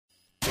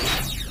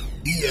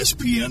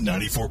ESPN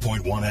 94.1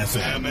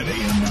 FM and AM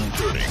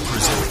 930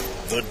 present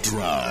The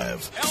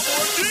Drive.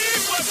 Elmore deep,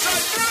 left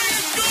side three,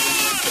 and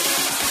good!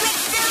 From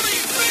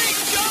 30 feet,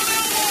 John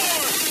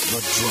Elmore!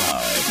 The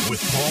Drive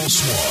with Paul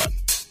Swann.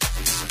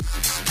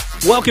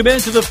 Welcome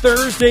into the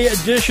Thursday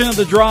edition of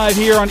The Drive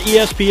here on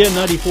ESPN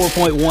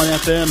 94.1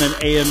 FM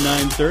and AM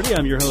 930.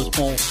 I'm your host,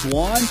 Paul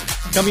Swann.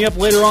 Coming up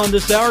later on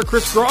this hour,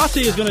 Chris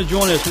Grossi is going to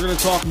join us. We're going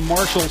to talk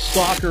Marshall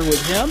soccer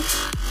with him.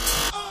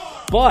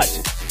 But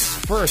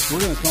first, we're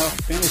going to talk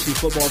fantasy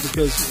football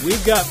because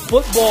we've got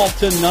football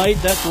tonight.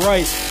 That's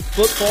right.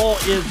 Football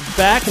is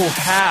back. We'll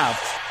have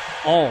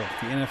all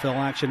the NFL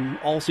action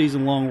all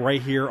season long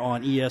right here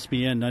on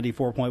ESPN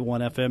 94.1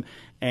 FM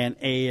and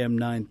AM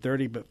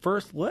 930. But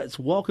first, let's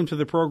welcome to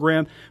the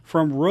program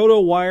from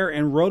RotoWire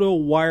and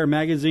RotoWire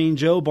Magazine,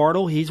 Joe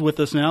Bartle. He's with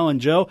us now. And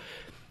Joe,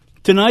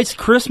 tonight's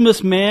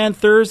Christmas, man,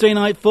 Thursday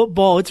night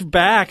football. It's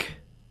back.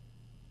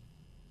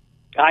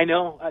 I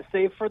know.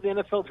 Save for the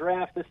NFL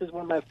draft, this is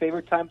one of my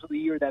favorite times of the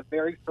year, that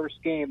very first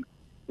game,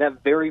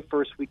 that very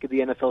first week of the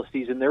NFL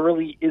season. There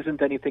really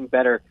isn't anything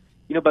better.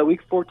 You know, by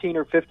week 14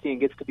 or 15, it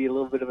gets to be a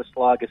little bit of a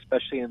slog,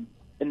 especially in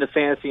the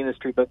fantasy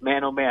industry. But,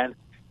 man, oh, man,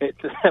 it's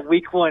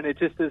week one,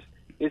 it's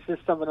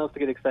just something else to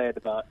get excited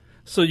about.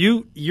 So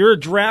you're a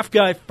draft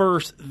guy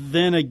first,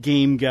 then a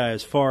game guy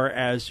as far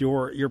as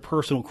your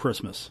personal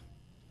Christmas.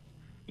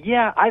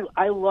 Yeah,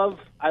 I love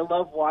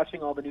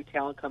watching all the new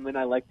talent come in.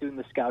 I like doing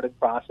the scouting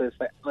process.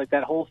 Like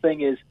that whole thing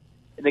is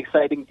an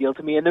exciting deal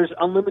to me. And there's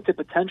unlimited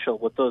potential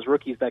with those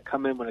rookies that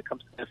come in when it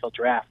comes to the NFL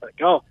draft.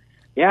 Like, oh,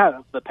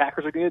 yeah, the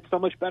Packers are getting so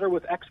much better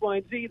with X, Y,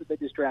 and Z that they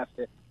just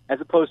drafted, as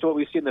opposed to what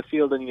we see in the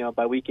field. And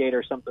by week 8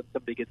 or something,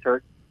 somebody gets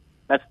hurt.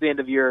 That's the end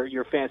of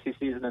your fantasy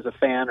season as a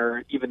fan,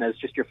 or even as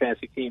just your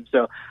fantasy team.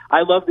 So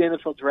I love the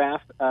NFL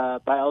draft,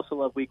 but I also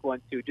love week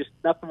 1 too. Just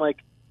nothing like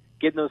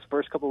getting those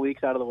first couple of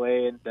weeks out of the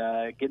way and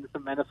getting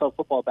some NFL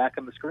football back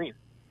on the screen.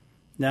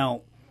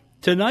 Now,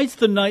 tonight's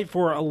the night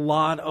for a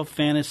lot of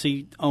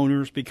fantasy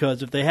owners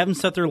because if they haven't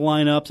set their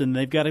lineups and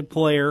they've got a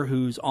player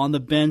who's on the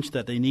bench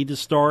that they need to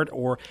start,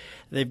 or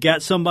they've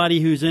got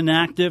somebody who's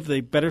inactive,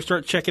 they better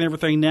start checking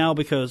everything now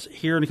because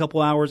here in a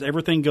couple hours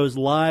everything goes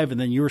live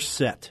and then you're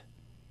set.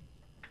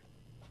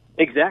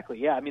 Exactly.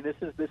 Yeah. I mean, this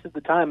is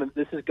the time, and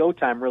this is go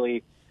time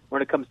really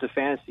when it comes to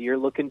fantasy. You're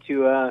looking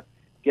to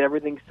get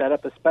everything set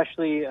up,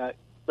 especially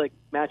like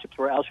matchups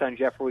where Alshon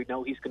Jeffrey, we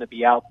know he's going to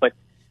be out, but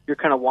you're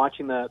kind of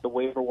watching the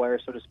waiver wire,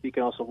 so to speak,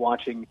 and also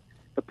watching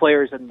the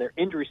players and their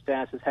injury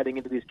statuses heading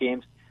into these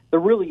games. There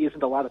really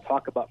isn't a lot to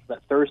talk about for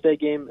that Thursday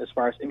game as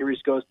far as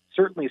injuries goes.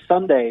 Certainly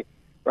Sunday,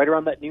 right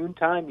around that noon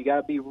time, you got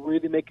to be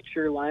really making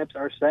sure your lineups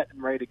are set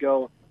and ready to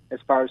go as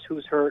far as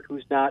who's hurt,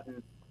 who's not,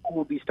 and who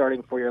will be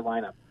starting for your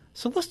lineup.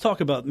 So let's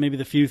talk about maybe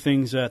the few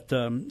things that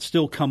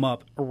still come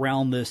up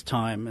around this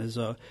time as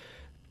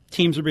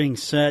teams are being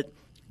set.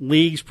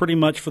 Leagues, pretty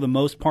much for the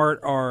most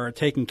part, are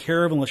taken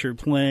care of unless you're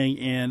playing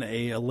in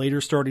a later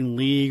starting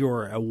league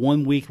or a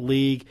 1-week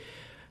league.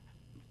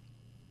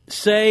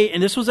 Say,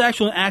 and this was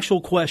actually an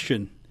actual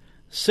question,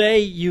 say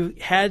you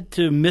had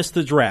to miss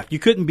the draft. You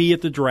couldn't be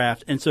at the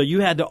draft, and so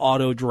you had to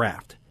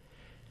auto-draft.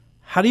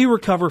 How do you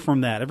recover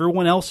from that?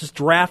 Everyone else is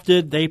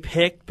drafted. They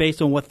pick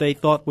based on what they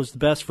thought was the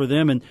best for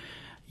them, and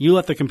you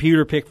let the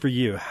computer pick for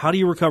you. How do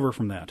you recover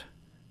from that?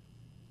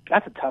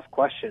 That's a tough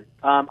question.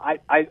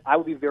 I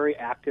would be very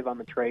active on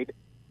the trade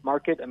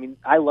market. I mean,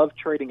 I love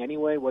trading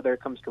anyway, whether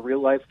it comes to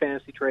real-life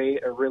fantasy trade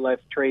or real-life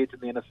trades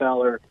in the NFL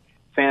or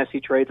fantasy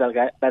trades.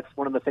 That's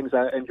one of the things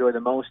I enjoy the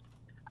most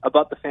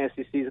about the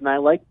fantasy season. I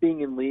like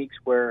being in leagues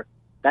where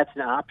that's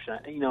an option.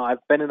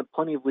 I've been in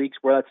plenty of leagues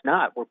where that's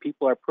not, where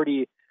people are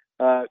pretty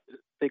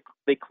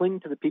they cling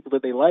to the people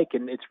that they like,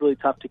 and it's really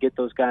tough to get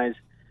those guys,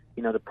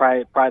 to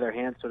pry their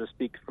hands, so to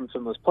speak, from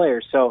some of those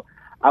players. So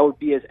I would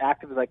be as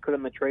active as I could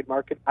in the trade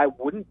market. I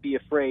wouldn't be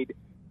afraid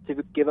to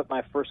give up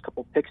my first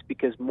couple picks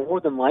because more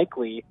than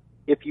likely,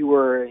 if you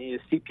were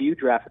CPU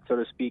drafted, so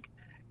to speak,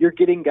 you're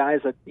getting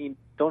guys that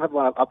don't have a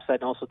lot of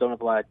upside and also don't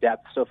have a lot of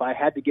depth. So if I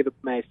had to give up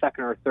my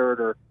second or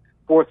third or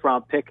fourth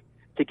round pick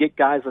to get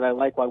guys that I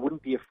like, well, I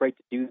wouldn't be afraid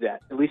to do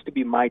that. At least to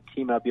be my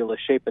team, I'd be able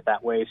to shape it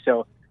that way.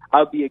 So I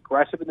would be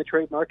aggressive in the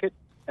trade market,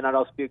 and I'd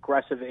also be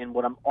aggressive in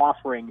what I'm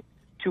offering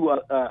to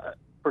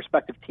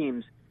prospective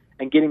teams,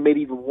 and getting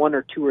maybe even 1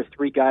 or 2 or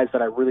 3 guys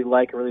that I really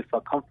like or really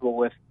felt comfortable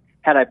with.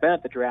 Had I been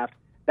at the draft,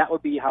 that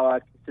would be how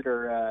I'd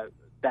consider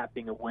that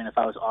being a win if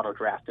I was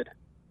auto-drafted.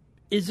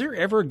 Is there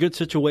ever a good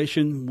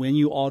situation when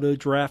you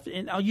auto-draft?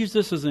 And I'll use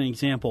this as an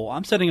example.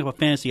 I'm setting up a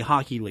fantasy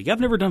hockey league.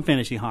 I've never done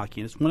fantasy hockey,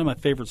 and it's one of my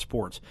favorite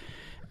sports.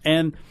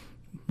 And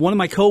one of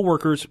my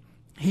coworkers,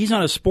 he's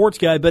not a sports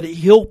guy, but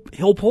he'll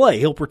play.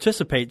 He'll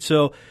participate.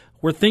 So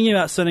we're thinking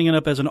about setting it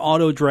up as an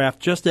auto-draft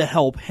just to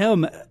help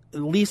him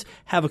at least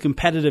have a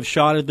competitive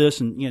shot at this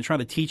and try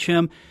to teach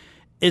him.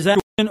 Is that,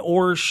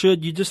 or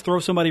should you just throw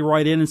somebody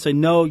right in and say,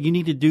 no, you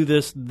need to do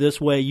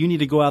this way. You need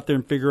to go out there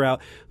and figure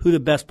out who the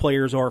best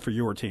players are for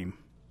your team?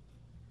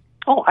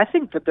 Oh, I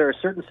think that there are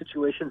certain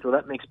situations where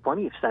that makes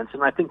plenty of sense,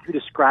 and I think you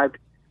described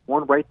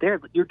one right there.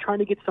 You're trying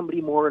to get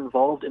somebody more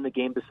involved in the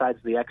game besides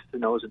the X's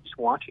and O's and just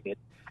watching it.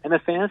 And the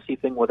fantasy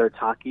thing, whether it's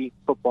hockey,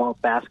 football,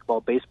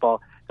 basketball,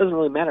 baseball, doesn't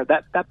really matter.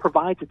 That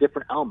provides a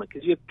different element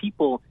because you have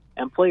people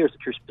and players that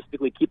you're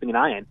specifically keeping an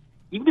eye on.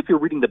 Even if you're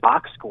reading the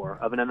box score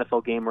of an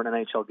NFL game or an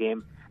NHL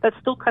game, that's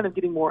still kind of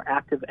getting more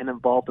active and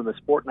involved in the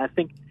sport. And I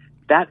think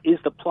that is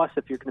the plus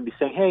if you're going to be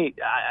saying, hey,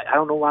 I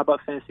don't know a lot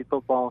about fantasy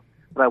football,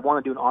 but I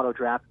want to do an auto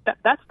draft.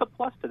 That's the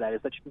plus to that,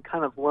 is that you can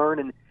kind of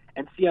learn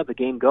and see how the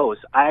game goes.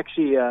 I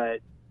actually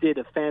did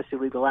a fantasy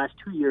league the last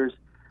 2 years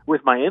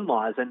with my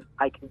in-laws, and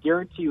I can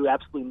guarantee you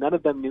absolutely none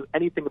of them knew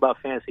anything about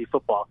fantasy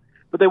football.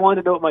 But they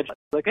wanted to know what my job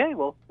was. Like, hey,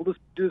 well, we'll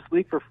just do this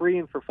league for free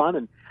and for fun.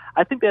 And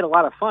I think they had a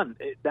lot of fun.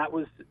 It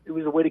was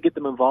a way to get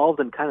them involved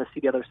and kind of see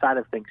the other side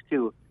of things,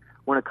 too,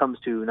 when it comes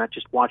to not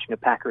just watching a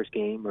Packers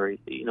game or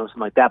something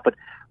like that, but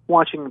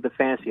watching the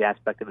fantasy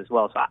aspect of it as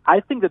well. So I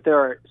think that there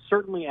are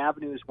certainly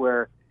avenues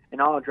where an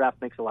auto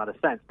draft makes a lot of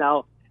sense.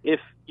 Now, if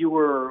you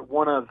were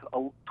one of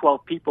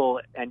 12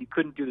 people and you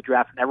couldn't do the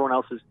draft and everyone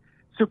else is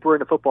super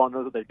into football and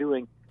knows what they're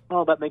doing,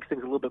 well, that makes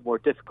things a little bit more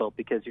difficult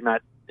because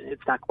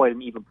it's not quite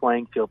an even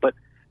playing field. But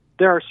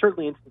there are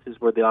certainly instances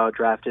where the auto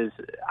draft is,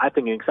 I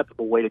think, an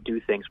acceptable way to do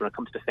things when it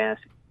comes to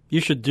fantasy. You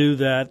should do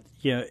that,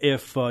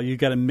 if you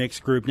got a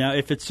mixed group. Now,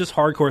 if it's just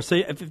hardcore,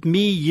 say if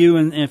me, you,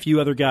 and a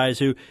few other guys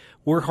who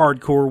we're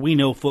hardcore, we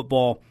know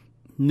football,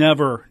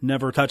 never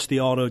touch the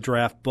auto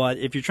draft. But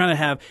if you're trying to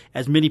have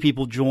as many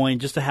people join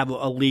just to have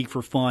a league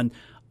for fun,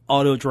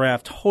 auto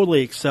draft,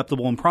 totally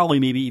acceptable and probably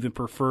maybe even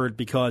preferred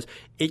because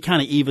it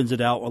kind of evens it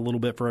out a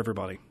little bit for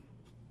everybody.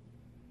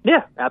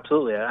 Yeah,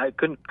 absolutely. I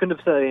couldn't have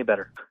said it any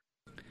better.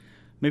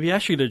 Maybe I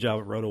should get a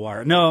job at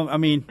RotoWire. No,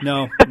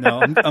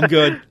 I'm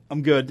good.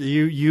 I'm good.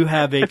 You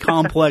have a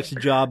complex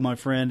job, my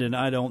friend, and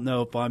I don't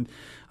know if I'm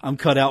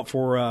cut out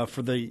for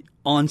the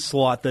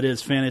onslaught that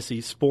is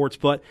fantasy sports.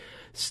 But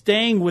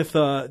staying with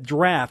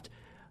draft,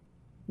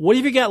 what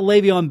have you got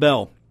Le'Veon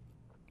Bell?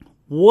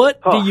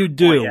 What do you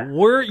do? Oh, yeah.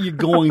 Where are you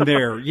going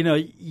there?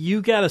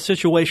 You got a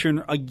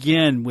situation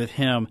again with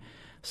him.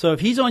 So if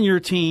he's on your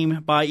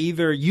team by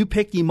either you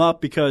picked him up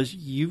because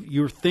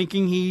you're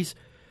thinking he's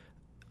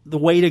the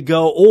way to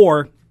go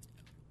or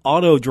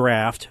auto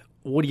draft,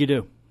 what do you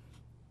do?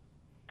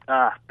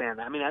 Man,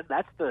 I mean,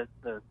 that's the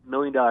 $1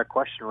 million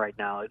question right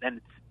now.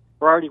 And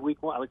we're already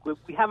week one. Like,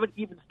 we haven't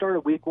even started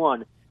week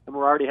one, and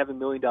we're already having $1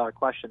 million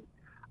questions.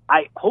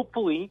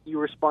 Hopefully you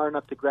were smart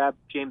enough to grab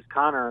James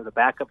Conner, the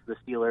backup of the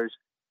Steelers,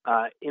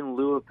 in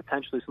lieu of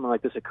potentially something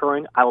like this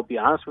occurring. I will be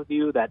honest with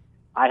you that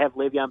I have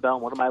Le'Veon Bell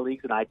in one of my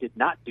leagues, and I did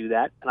not do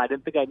that, and I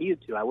didn't think I needed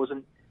to. I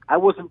wasn't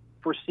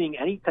foreseeing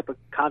any type of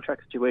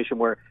contract situation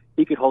where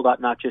he could hold out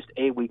not just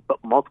a week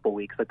but multiple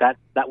weeks. Like that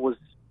was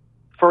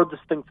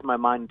furthest thing from my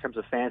mind in terms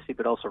of fantasy,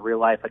 but also real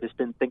life. I just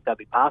didn't think that'd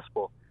be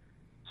possible.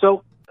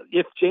 So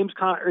if James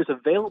Conner is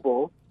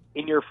available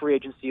in your free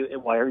agency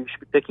wire, you should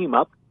be picking him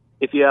up.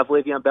 If you have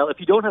Le'Veon Bell, if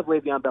you don't have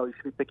Le'Veon Bell, you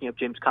should be picking up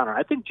James Conner.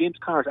 I think James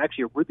Conner is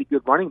actually a really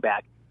good running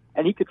back,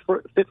 and he could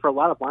fit for a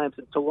lot of lineups.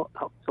 And so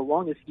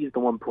long as he's the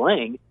one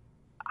playing,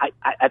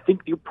 I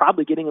think you're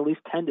probably getting at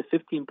least 10 to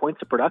 15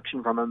 points of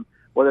production from him,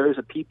 whether it's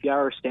a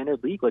PPR or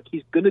standard league. Like,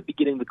 he's going to be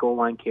getting the goal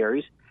line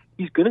carries.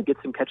 He's going to get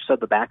some catches out of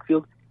the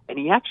backfield, and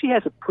he actually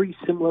has a pretty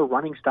similar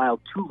running style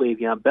to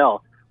Le'Veon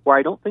Bell, where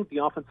I don't think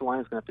the offensive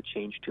line is going to have to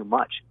change too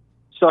much.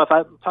 So if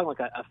I'm talking like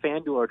a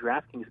FanDuel or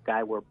DraftKings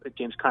guy where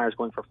James Conner is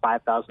going for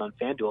 $5,000 on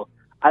FanDuel,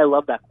 I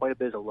love that quite a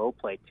bit as a low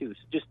play too. So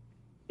just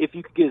if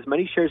you could get as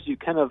many shares as you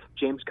can of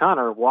James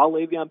Conner while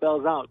Le'Veon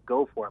Bell's out,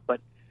 go for it.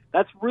 But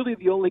that's really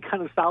the only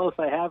kind of solace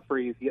I have for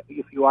you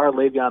if you are a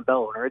Le'Veon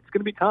Bell owner. It's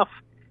going to be tough,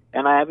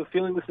 and I have a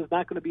feeling this is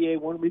not going to be a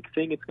one-week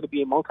thing. It's going to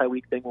be a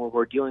multi-week thing where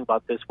we're dealing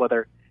about this,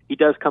 whether he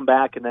does come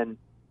back and then,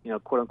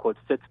 quote-unquote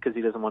sits because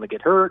he doesn't want to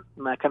get hurt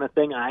and that kind of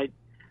thing.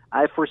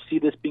 I foresee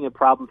this being a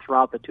problem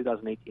throughout the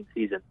 2018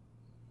 season.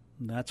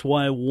 That's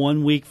why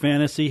 1 week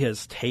fantasy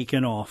has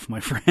taken off, my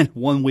friend.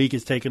 1 week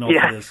has taken off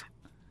for this.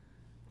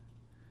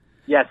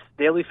 Yes,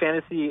 daily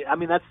fantasy. I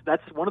mean,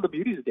 that's one of the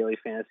beauties of daily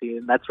fantasy,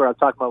 and that's what I'm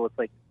talking about with,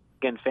 like,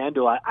 again,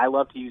 FanDuel. I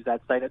love to use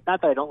that site. It's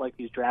not that I don't like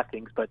to use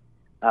DraftKings, but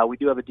we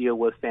do have a deal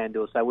with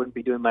FanDuel, so I wouldn't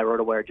be doing my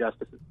RotoWire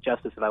justice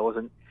if I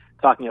wasn't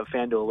talking about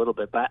FanDuel a little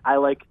bit. But I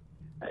like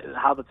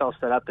how that's all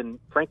set up, and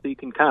frankly, you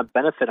can kind of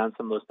benefit on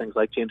some of those things,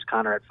 like James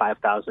Conner at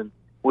 $5,000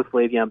 with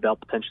Le'Veon Bell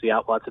potentially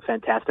out. Well, it's a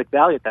fantastic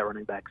value at that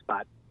running back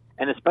spot,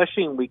 and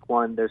especially in week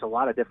one, there's a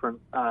lot of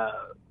different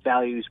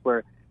values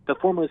where the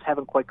formulas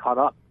haven't quite caught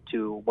up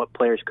to what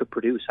players could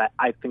produce.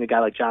 I think a guy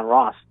like John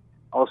Ross,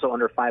 also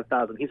under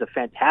 $5,000, he's a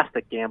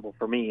fantastic gamble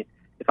for me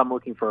if I'm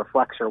looking for a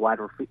flex or wide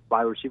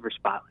receiver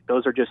spot.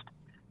 Those are just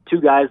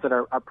two guys that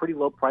are pretty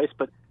low price,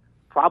 but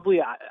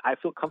probably I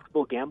feel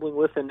comfortable gambling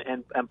with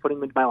and putting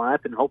them into my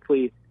lineup, and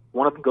hopefully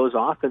one of them goes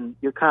off and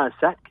you're kind of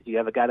set because you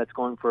have a guy that's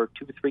going for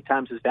 2 to 3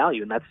 times his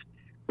value, and that's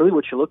really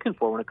what you're looking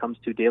for when it comes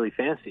to daily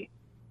fantasy.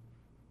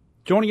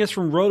 Joining us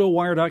from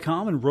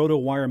RotoWire.com and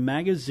RotoWire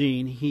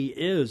Magazine, he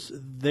is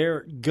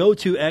their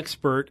go-to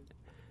expert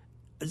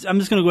I'm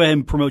just going to go ahead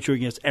and promote you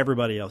against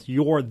everybody else.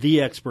 You're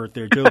the expert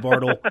there, Joe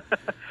Bartle.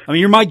 I mean,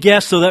 you're my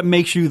guest, so that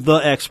makes you the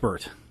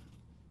expert.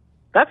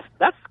 That's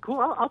cool.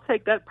 I'll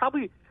take that.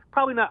 Probably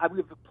not. I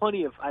have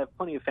plenty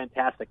of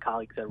fantastic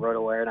colleagues at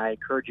RotoWire, and I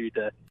encourage you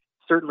to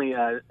certainly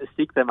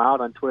seek them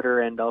out on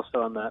Twitter and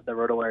also on the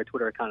RotoWire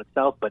Twitter account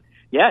itself. But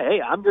yeah,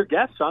 hey, I'm your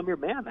guest, so I'm your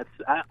man.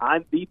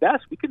 I'm the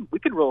best. We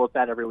can roll with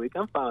that every week.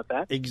 I'm fine with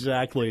that.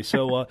 Exactly.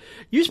 So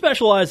you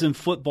specialize in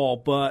football,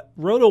 but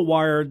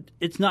RotoWire,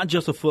 it's not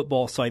just a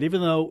football site,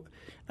 even though,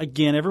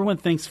 again, everyone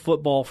thinks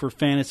football for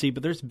fantasy,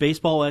 but there's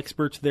baseball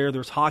experts there.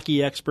 There's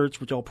hockey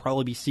experts, which I'll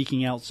probably be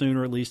seeking out soon,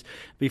 or at least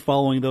be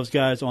following those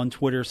guys on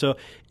Twitter. So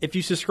if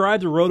you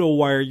subscribe to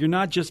RotoWire, you're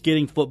not just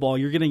getting football,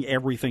 you're getting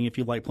everything if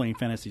you like playing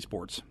fantasy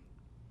sports.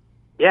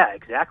 Yeah,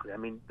 exactly. I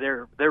mean,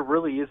 there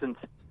really isn't.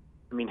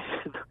 I mean,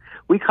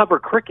 we cover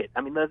cricket.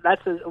 I mean,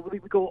 we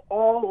go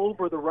all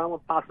over the realm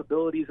of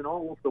possibilities and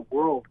all over the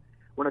world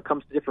when it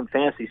comes to different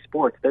fantasy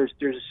sports. There's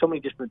so many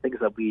different things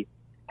that we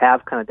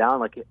have kind of down.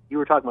 Like you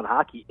were talking about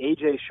hockey,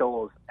 AJ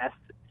Scholz,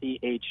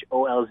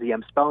 Scholz.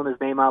 I'm spelling his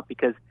name out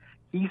because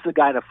he's the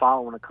guy to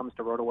follow when it comes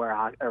to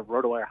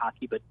RotoWire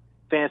hockey, but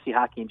fantasy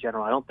hockey in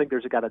general. I don't think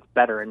there's a guy that's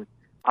better. And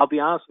I'll be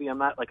honest with you, I'm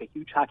not like a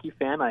huge hockey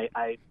fan.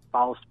 I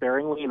follow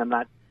sparingly, and I'm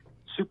not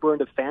super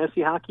into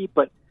fantasy hockey.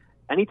 But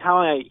anytime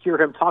I hear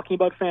him talking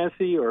about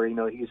fantasy, or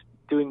he's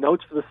doing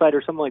notes for the site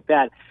or something like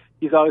that,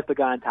 he's always the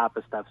guy on top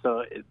of stuff.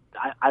 So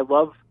I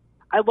love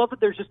that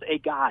there's just a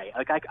guy.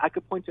 Like I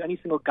could point to any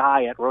single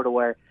guy at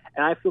RotoWire,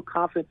 and I feel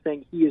confident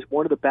saying he is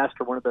one of the best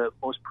or one of the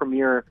most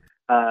premier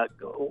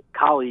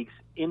colleagues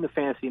in the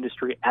fantasy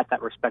industry at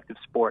that respective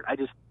sport. I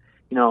just,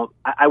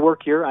 I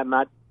work here. I'm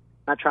not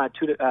trying to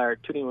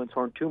toot anyone's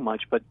horn too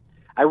much, but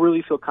I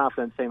really feel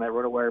confident saying that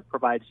RotoWire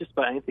provides just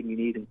about anything you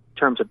need in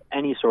terms of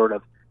any sort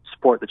of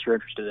sport that you're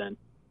interested in.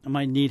 I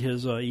might need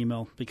his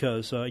email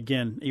because,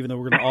 again, even though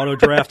we're going to auto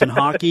draft in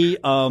hockey,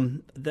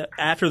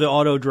 after the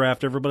auto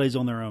draft, everybody's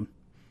on their own.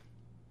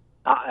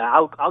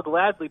 I'll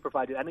gladly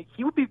provide it. I mean,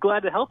 he would be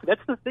glad to help you.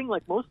 That's the thing.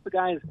 Like most of the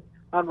guys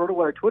on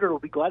RotoWire Twitter will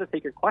be glad to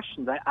take your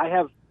questions. I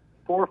have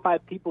 4 or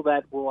 5 people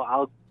that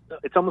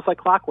it's almost like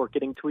clockwork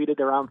getting tweeted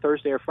around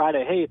Thursday or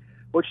Friday. Hey,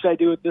 what should I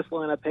do with this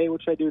lineup? Hey,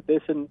 what should I do with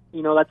this? And,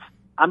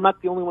 I'm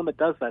not the only one that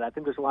does that. I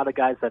think there's a lot of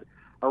guys that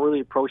are really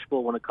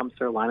approachable when it comes to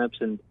their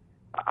lineups and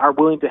are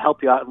willing to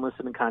help you out and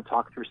listen and kind of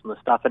talk through some of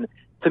the stuff. And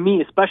to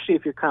me, especially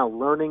if you're kind of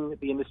learning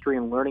the industry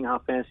and learning how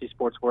fantasy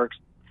sports works,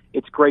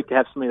 it's great to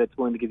have somebody that's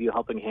willing to give you a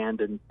helping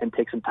hand and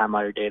take some time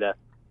out of your day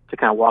to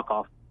kind of walk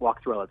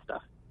through all that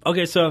stuff.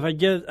 Okay, so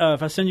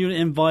if I send you an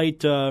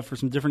invite for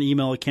some different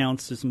email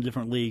accounts to some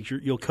different leagues,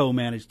 you'll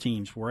co-manage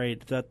teams, right?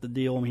 Is that the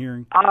deal I'm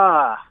hearing?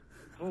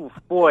 Oh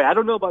boy, I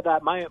don't know about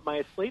that.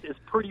 My slate is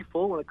pretty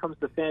full when it comes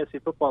to fantasy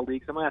football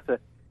leagues. I might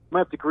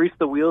have to grease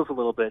the wheels a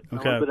little bit.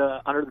 Okay. A little bit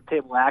of under the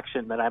table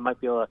action that I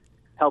might be able to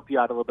help you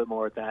out a little bit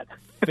more with that.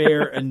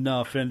 Fair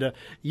enough. And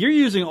you're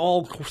using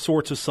all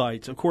sorts of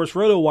sites. Of course,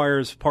 RotoWire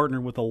is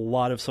partnered with a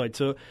lot of sites.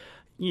 So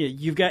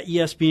you've got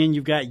ESPN,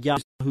 you've got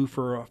Yahoo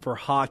for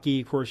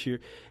hockey. Of course,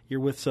 you're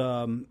with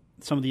some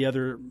of the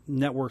other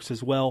networks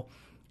as well.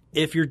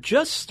 If you're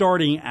just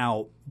starting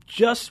out,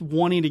 just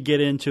wanting to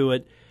get into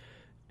it,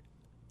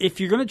 if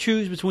you're going to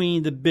choose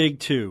between the big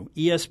two,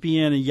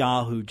 ESPN and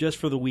Yahoo, just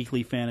for the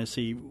weekly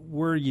fantasy,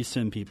 where do you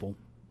send people?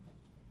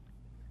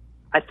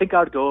 I think I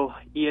would go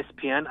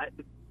ESPN.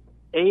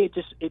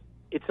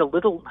 It's a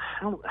little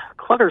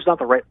clutter is not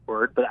the right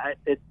word, but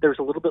there's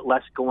a little bit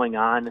less going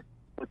on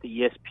with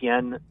the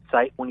ESPN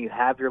site when you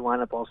have your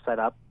lineup all set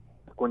up.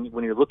 When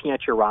you're looking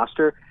at your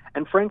roster,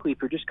 and frankly, if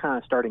you're just kind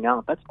of starting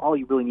out, that's all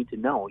you really need to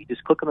know. You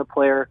just click on the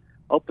player.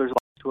 Oh, there's a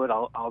lot to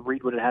it. I'll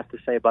read what it has to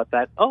say about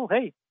that. Oh,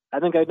 hey, I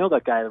think I know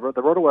that guy. The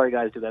RotoWire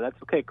guys do that.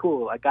 That's okay,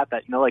 cool. I got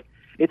that.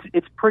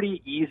 It's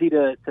pretty easy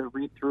to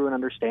read through and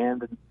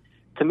understand. And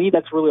to me,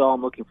 that's really all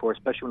I'm looking for,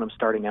 especially when I'm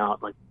starting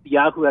out. Like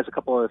Yahoo has a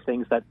couple of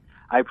things that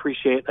I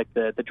appreciate, like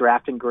the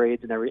drafting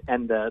grades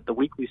and the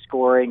weekly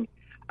scoring.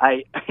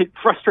 It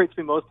frustrates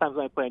me most times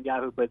when I play on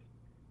Yahoo, but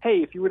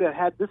hey, if you would have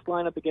had this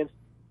lineup against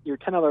your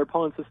 10 other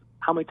opponents,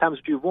 how many times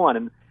would you have won?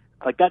 And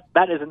like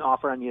that is an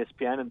offer on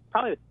ESPN, and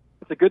probably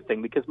it's a good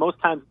thing because most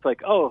times it's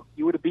like, oh,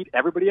 you would have beat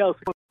everybody else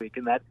this week,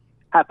 and that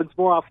happens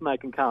more often than I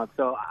can count.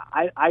 So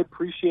I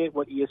appreciate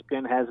what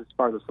ESPN has as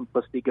far as the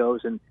simplicity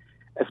goes, and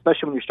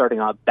especially when you're starting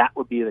out, that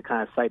would be the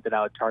kind of site that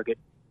I would target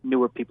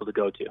newer people to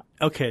go to.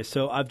 Okay,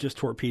 so I've just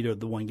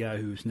torpedoed the one guy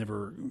who's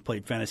never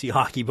played fantasy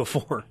hockey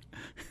before.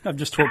 I've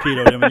just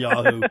torpedoed him in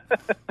Yahoo.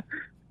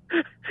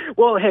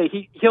 Well,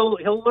 hey,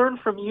 he'll learn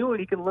from you, and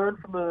he can learn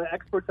from the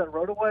experts on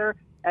RotoWire,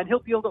 and he'll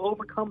be able to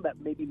overcome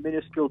that maybe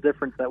minuscule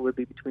difference that would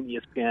be between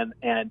ESPN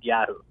and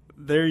Yahoo.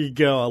 There you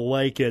go. I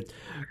like it.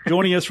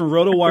 Joining us from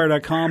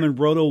RotoWire.com and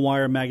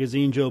RotoWire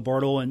Magazine, Joe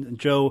Bartle. And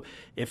Joe,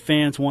 if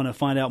fans want to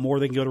find out more,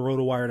 they can go to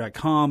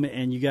RotoWire.com,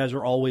 and you guys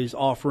are always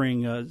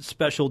offering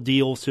special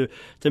deals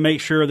to make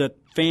sure that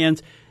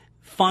fans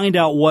find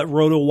out what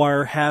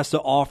RotoWire has to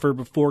offer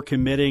before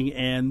committing,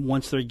 and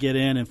once they get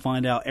in and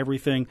find out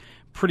everything,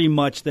 pretty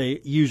much they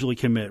usually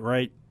commit,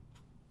 right?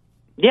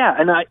 Yeah,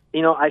 and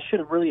I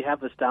should really have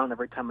this down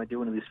every time I do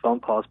one of these phone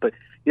calls, but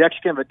you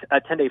actually can have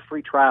a 10-day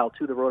free trial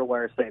to the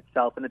RotoWire site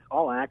itself, and it's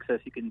all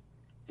access. You can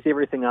see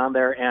everything on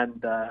there,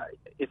 and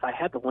if I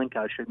had the link,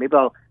 I should. Maybe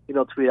I'll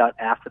tweet out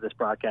after this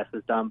broadcast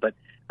is done, but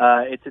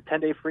it's a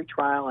 10-day free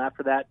trial.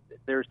 After that,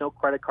 there's no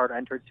credit card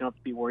entered, so you don't have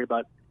to be worried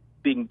about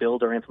being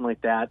billed or anything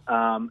like that.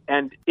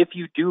 And if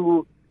you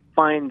do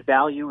find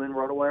value in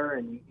RotoWire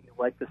and you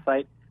like the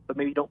site, but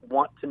maybe you don't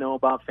want to know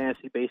about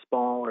fantasy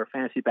baseball or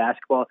fantasy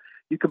basketball,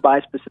 you can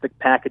buy specific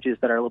packages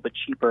that are a little bit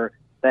cheaper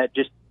that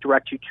just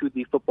direct you to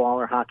the football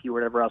or hockey or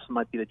whatever else it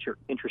might be that you're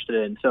interested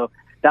in. So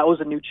that was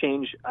a new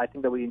change, I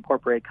think, that we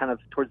incorporated kind of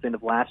towards the end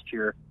of last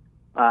year.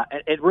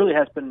 It really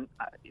has been,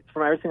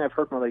 from everything I've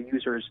heard from other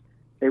users,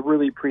 they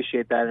really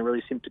appreciate that and it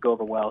really seems to go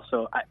over well.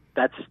 So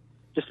that's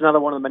just another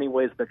one of the many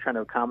ways that they're trying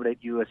to accommodate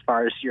you as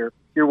far as your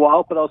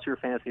wallet, but also your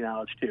fantasy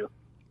knowledge too.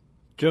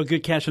 Joe,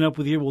 good catching up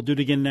with you. We'll do it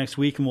again next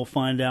week, and we'll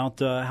find out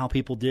how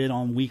people did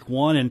on Week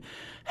 1 and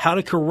how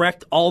to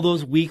correct all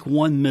those Week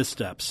 1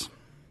 missteps.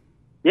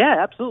 Yeah,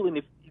 absolutely. And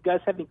if you guys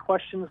have any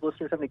questions,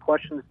 listeners have any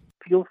questions,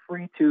 feel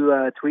free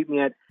to tweet me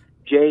at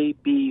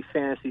JB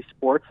Fantasy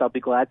Sports. I'll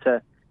be glad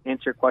to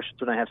answer your questions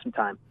when I have some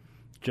time.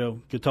 Joe,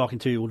 good talking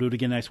to you. We'll do it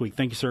again next week.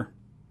 Thank you, sir.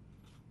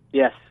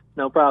 Yes,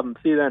 no problem.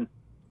 See you then.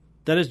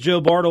 That is Joe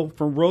Bartle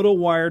from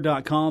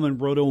RotoWire.com and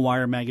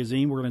RotoWire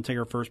Magazine. We're going to take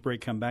our first break,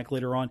 come back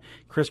later on.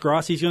 Chris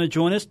Grossi's going to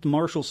join us.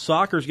 Marshall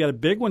Soccer's got a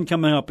big one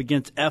coming up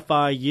against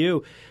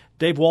FIU.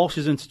 Dave Walsh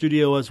is in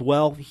studio as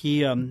well. He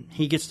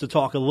gets to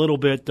talk a little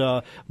bit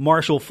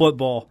Marshall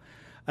football.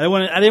 I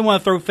didn't want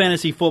to throw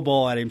fantasy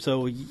football at him,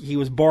 so he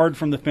was barred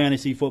from the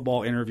fantasy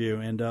football interview.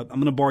 And I'm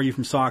going to bar you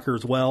from soccer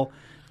as well,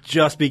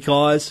 just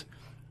because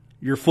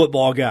you're a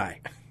football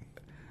guy.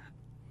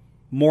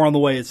 More on the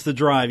way. It's The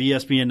Drive,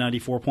 ESPN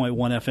 94.1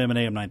 FM and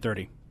AM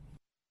 930.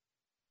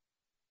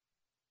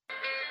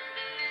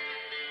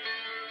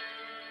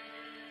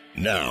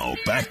 Now,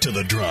 back to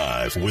The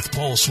Drive with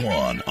Paul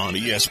Swann on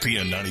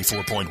ESPN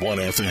 94.1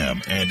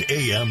 FM and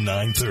AM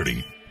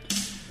 930.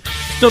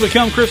 Still to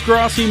come, Chris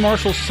Grossi,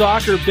 Marshall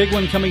Soccer, big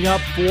one coming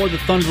up for the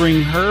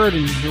Thundering Herd,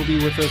 and he'll be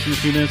with us in a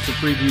few minutes to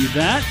preview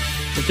that.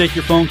 We'll take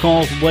your phone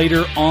calls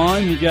later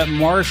on. We've got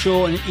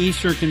Marshall and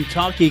Eastern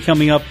Kentucky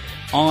coming up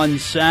on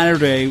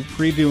Saturday.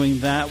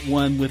 Previewing that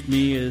one with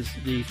me is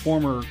the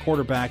former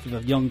quarterback of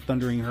the Young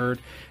Thundering Herd,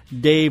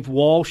 Dave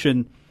Walsh.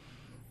 And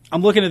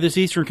I'm looking at this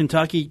Eastern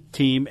Kentucky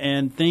team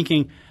and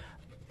thinking,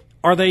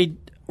 are they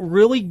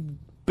really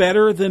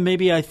better than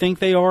maybe I think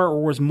they are,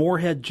 or was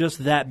Moorhead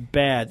just that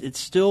bad? It's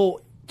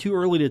still too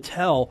early to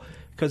tell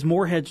because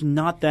Moorhead's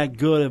not that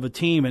good of a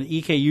team, and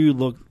EKU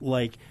looked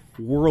like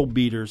world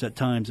beaters at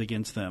times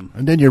against them.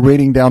 And then you're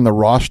reading down the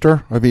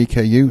roster of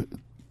EKU.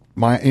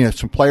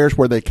 Some players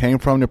where they came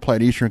from to play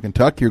at Eastern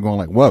Kentucky, you're going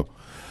like, whoa,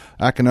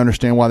 I can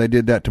understand why they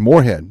did that to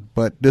Moorhead.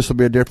 But this will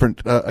be a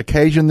different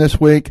occasion this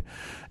week.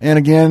 And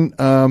again,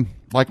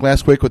 like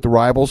last week with the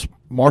rivals,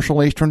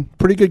 Marshall Eastern,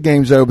 pretty good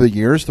games over the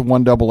years, the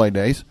 1AA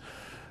days.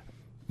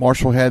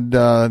 Marshall had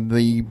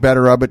the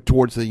better of it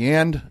towards the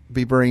end.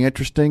 Be very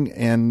interesting.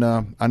 And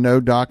I know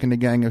Doc and the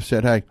gang have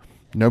said, hey,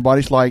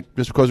 nobody's like,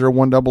 just because they're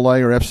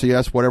 1AA or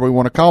FCS, whatever we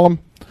want to call them,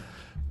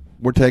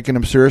 we're taking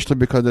them seriously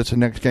because it's the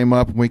next game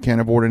up and we can't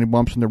avoid any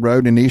bumps in the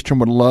road. And Eastern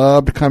would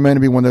love to come in and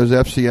be one of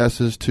those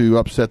FCSs to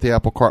upset the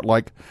apple cart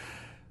like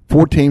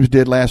 4 teams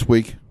did last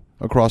week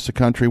across the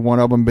country, one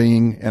of them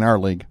being in our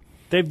league.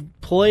 They've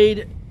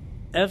played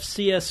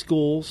FCS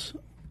schools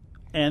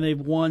and they've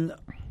won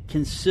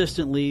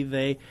consistently.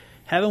 They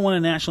haven't won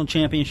a national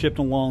championship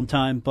in a long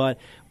time, but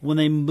when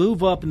they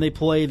move up and they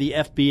play the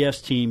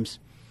FBS teams,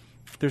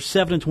 they're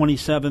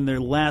 7-27. Their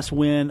last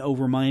win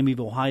over Miami of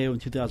Ohio in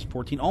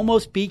 2014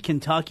 almost beat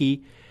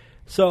Kentucky.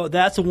 So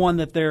that's the one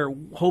that they're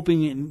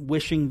hoping and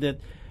wishing that,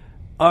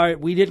 all right,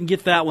 we didn't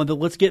get that one, but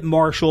let's get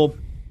Marshall.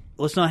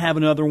 Let's not have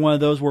another one of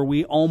those where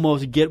we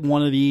almost get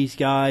one of these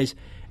guys.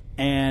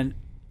 And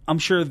I'm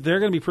sure they're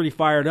going to be pretty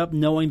fired up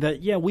knowing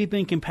that, yeah, we've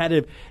been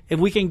competitive. If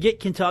we can get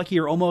Kentucky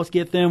or almost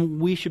get them,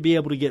 we should be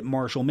able to get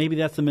Marshall. Maybe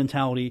that's the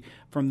mentality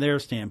from their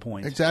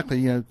standpoint.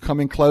 Exactly.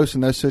 Coming close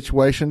in those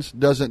situations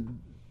doesn't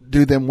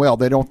do them well.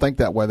 They don't think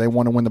that way. They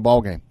want to win the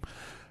ball game.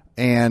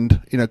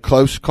 And,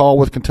 close call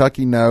with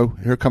Kentucky, no.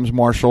 Here comes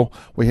Marshall.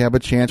 We have a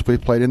chance.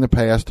 We've played in the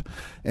past.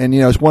 And,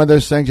 it's one of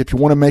those things, if you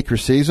want to make your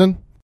season,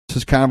 this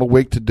is kind of a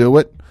week to do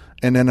it.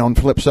 And then on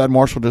the flip side,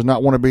 Marshall does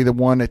not want to be the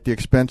one at the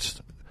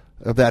expense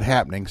of that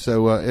happening.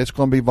 So it's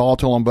going to be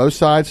volatile on both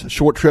sides.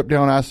 Short trip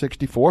down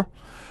I-64 for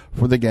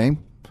the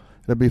game.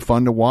 It'll be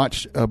fun to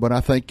watch. But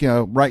I think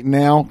right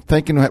now,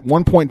 thinking at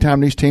one point in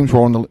time these teams were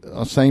on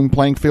the same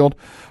playing field,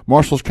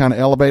 Marshall's kind of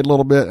elevated a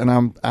little bit,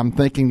 and I'm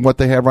thinking what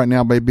they have right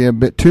now may be a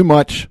bit too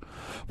much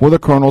for the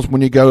Colonels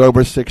when you go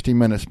over 60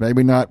 minutes.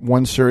 Maybe not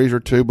one series or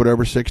two, but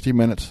over 60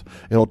 minutes,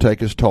 it'll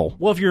take its toll.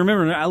 Well, if you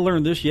remember, I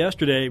learned this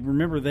yesterday.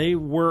 Remember, they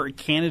were a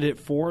candidate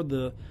for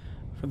the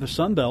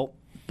Sun Belt,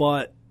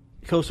 but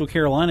Coastal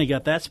Carolina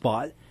got that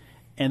spot,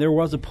 and there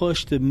was a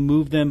push to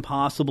move them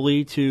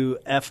possibly to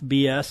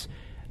FBS.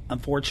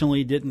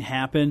 unfortunately didn't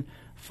happen.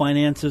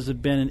 Finances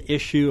have been an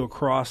issue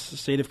across the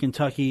state of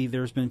Kentucky.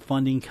 There's been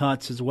funding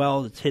cuts as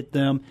well that's hit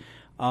them.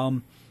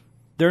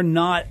 They're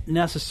not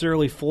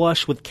necessarily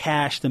flush with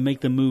cash to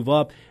make the move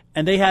up,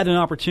 and they had an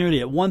opportunity.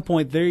 At one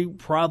point, they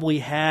probably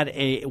had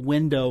a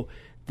window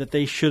that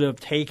they should have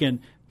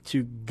taken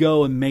to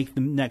go and make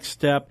the next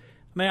step.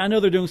 I mean, I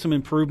know they're doing some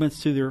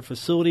improvements to their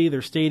facility,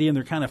 their stadium.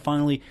 They're kind of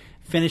finally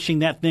finishing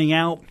that thing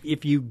out.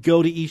 If you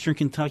go to Eastern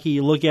Kentucky,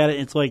 you look at it,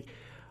 it's like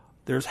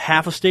there's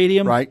half a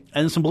stadium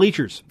and some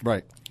bleachers.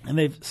 Right. And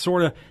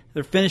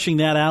they're finishing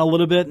that out a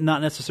little bit,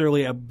 not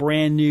necessarily a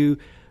brand new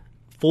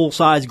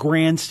full-size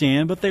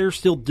grandstand, but they're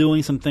still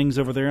doing some things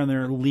over there, and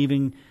they're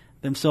leaving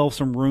themselves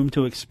some room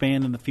to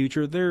expand in the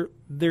future. There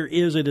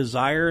is a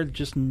desire,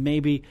 just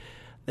maybe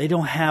they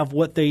don't have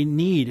what they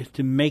need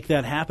to make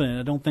that happen, and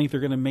I don't think they're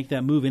going to make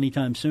that move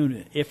anytime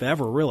soon, if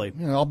ever, really.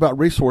 All about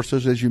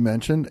resources, as you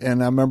mentioned,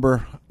 and I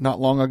remember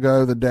not long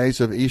ago the days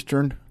of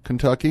Eastern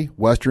Kentucky,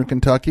 Western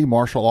Kentucky,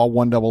 Marshall all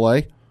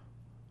 1AA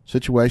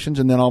situations,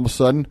 and then all of a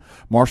sudden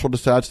Marshall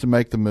decides to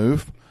make the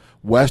move.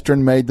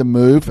 Western made the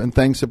move, and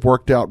things have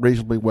worked out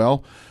reasonably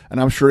well.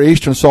 And I'm sure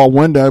Eastern saw a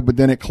window, but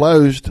then it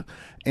closed.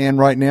 And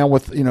right now,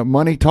 with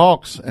money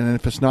talks, and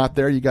if it's not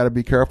there, you got to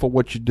be careful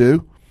what you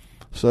do.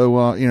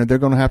 So they're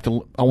going to have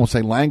to, I won't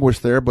say languish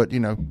there, but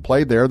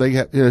play there. They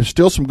have, there's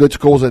still some good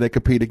schools that they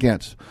compete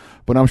against,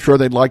 but I'm sure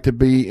they'd like to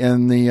be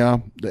in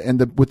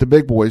with the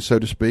big boys, so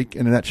to speak.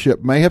 And that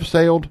ship may have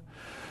sailed,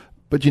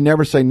 but you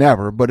never say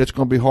never. But it's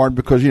going to be hard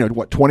because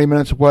 20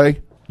 minutes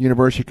away,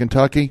 University of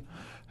Kentucky.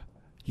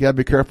 You got to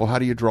be careful. How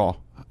do you draw?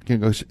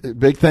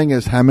 Big thing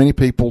is how many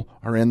people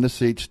are in the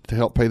seats to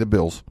help pay the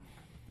bills.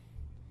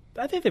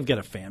 I think they've got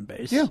a fan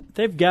base. Yeah.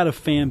 They've got a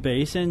fan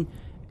base, and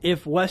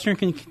if Western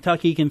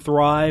Kentucky can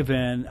thrive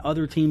and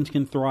other teams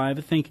can thrive,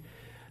 I think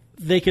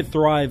they could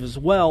thrive as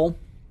well.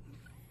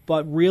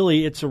 But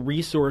really, it's a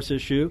resource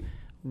issue.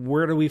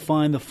 Where do we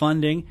find the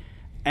funding?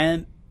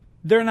 And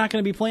they're not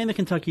going to be playing the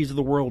Kentuckys of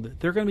the world.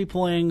 They're going to be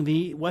playing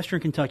the Western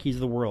Kentuckys of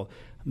the world,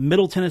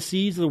 Middle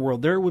Tennessees of the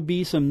world. There would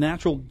be some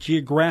natural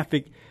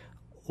geographic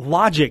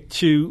logic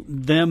to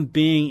them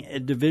being a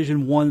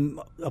Division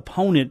I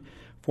opponent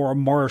for a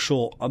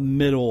Marshall, a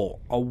Middle,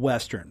 a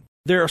Western.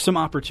 There are some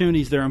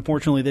opportunities there.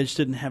 Unfortunately, they just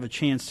didn't have a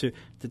chance to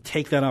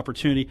take that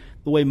opportunity.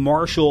 The way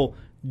Marshall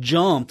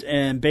jumped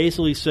and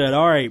basically said,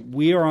 all right,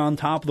 we are on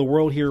top of the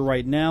world here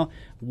right now.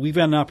 We've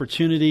got an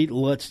opportunity.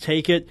 Let's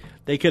take it.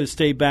 They could have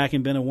stayed back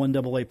and been a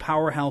 1AA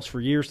powerhouse for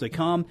years to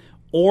come,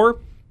 or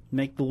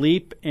make the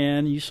leap,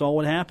 and you saw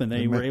what happened.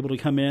 They were able to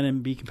come in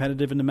and be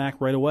competitive in the MAC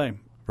right away.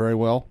 Very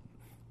well.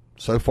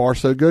 So far,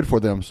 so good for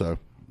them, so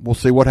we'll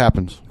see what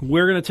happens.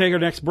 We're going to take our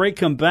next break,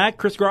 come back.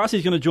 Chris Grossi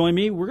is going to join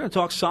me. We're going to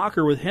talk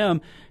soccer with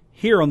him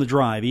here on The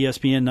Drive,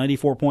 ESPN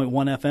 94.1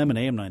 FM and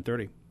AM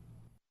 930.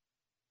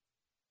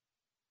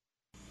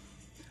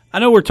 I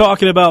know we're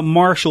talking about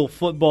Marshall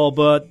football,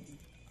 but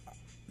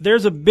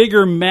there's a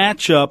bigger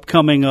matchup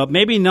coming up.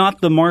 Maybe not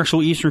the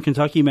Marshall-Eastern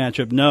Kentucky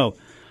matchup, no.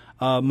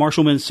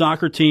 Marshall men's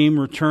soccer team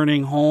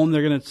returning home.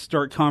 They're going to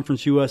start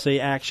Conference USA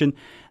action.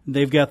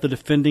 They've got the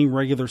defending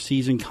regular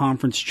season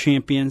conference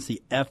champions,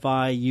 the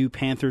FIU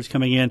Panthers,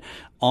 coming in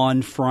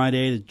on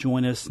Friday to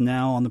join us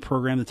now on the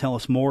program to tell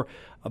us more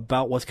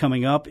about what's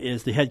coming up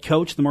is the head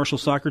coach of the Marshall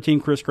soccer team,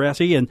 Chris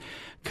Grossi. And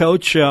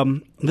Coach,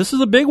 this is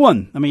a big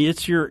one. I mean,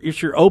 it's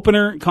your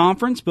opener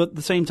conference, but at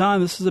the same time,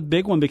 this is a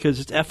big one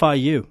because it's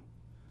FIU.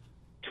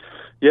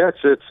 Yeah,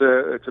 it's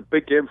a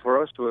big game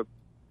for us. We're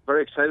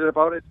very excited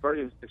about it.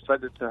 Very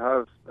excited to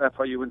have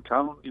FIU in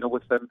town.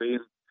 With them being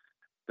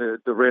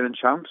the reigning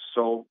champs,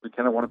 so we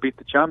kind of want to beat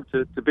the champ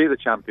to be the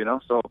champ.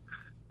 So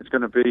it's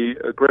going to be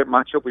a great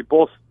matchup.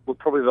 We're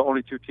probably the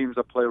only two teams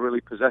that play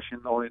really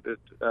possession-oriented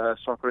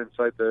soccer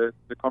inside the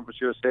Conference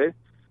USA.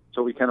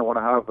 So we kind of want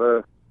to have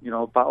a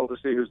battle to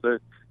see who's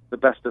the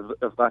best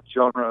of that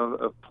genre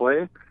of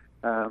play.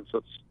 So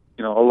it's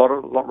a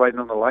lot riding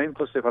on the line.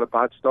 Plus they've had a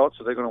bad start,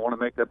 so they're going to want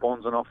to make their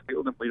bones on off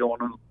field, and we don't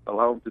want to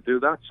allow them to do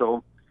that.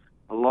 So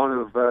a lot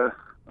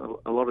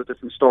of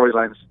different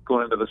storylines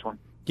going into this one.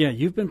 Yeah,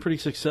 you've been pretty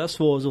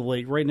successful as of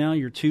late. Right now,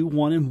 you're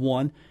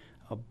 2-1-1.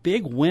 A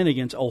big win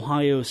against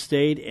Ohio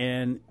State,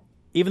 and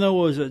even though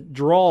it was a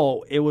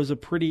draw, it was a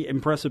pretty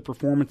impressive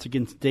performance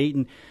against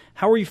Dayton.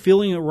 How are you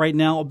feeling right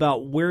now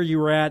about where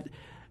you're at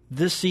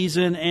this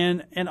season?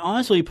 And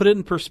honestly, put it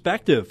in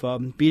perspective.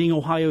 Beating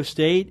Ohio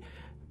State,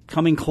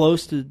 coming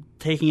close to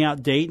taking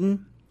out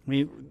Dayton, I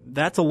mean,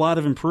 that's a lot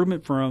of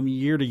improvement from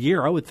year to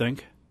year, I would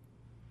think.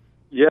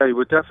 Yeah,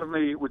 we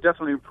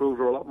definitely improved.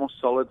 We're a lot more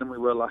solid than we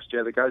were last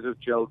year. The guys have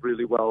gelled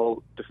really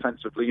well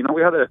defensively.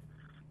 We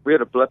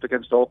had a blip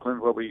against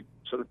Auckland where we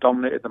sort of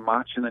dominated the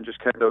match, and then just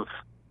kind of,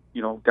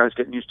 guys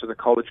getting used to the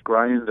college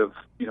grind of,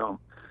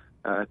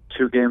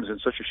 2 games in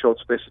such a short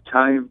space of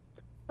time,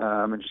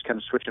 and just kind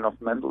of switching off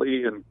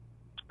mentally, and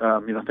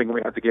thinking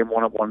we had the game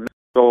won at 1.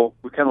 So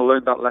we kind of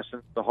learned that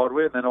lesson the hard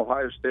way. And then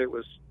Ohio State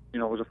was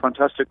a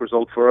fantastic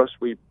result for us.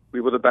 We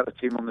were the better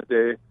team on the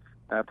day,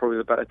 probably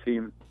the better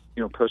team,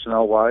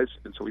 personnel-wise,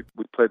 and so we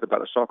played the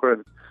better soccer,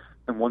 and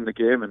won the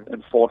game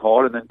and fought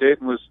hard. And then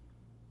Dayton was,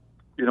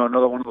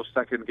 another one of those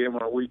second game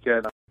on a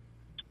weekend,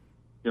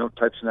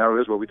 type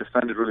scenarios where we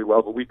defended really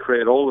well, but we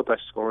created all the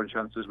best scoring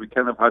chances. We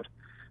kind of had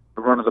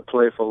a run of the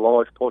play for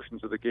large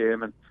portions of the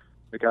game, and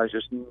the guys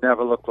just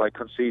never looked like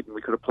conceding.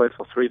 We could have played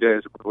for 3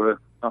 days, but we would have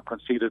not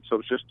conceded. So it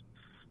was just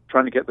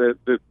trying to get the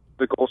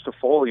goals to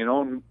fall,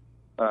 and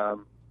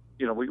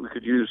we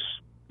could use,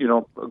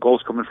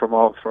 goals coming from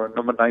for a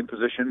number 9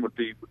 position would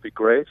be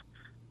great,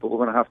 but we're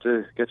going to have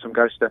to get some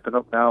guys stepping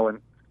up now,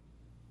 and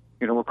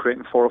we're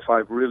creating 4 or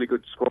 5 really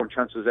good scoring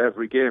chances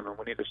every game, and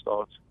we need to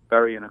start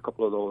burying a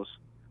couple of those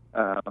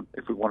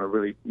if we want to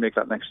really make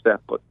that next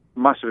step. But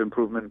massive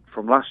improvement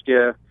from last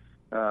year,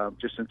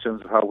 just in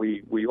terms of how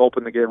we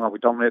open the game, how we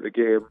dominate the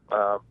game,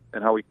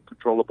 and how we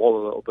control the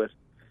ball a little bit.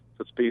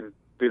 So it's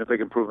been a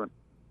big improvement.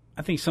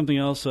 I think something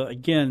else,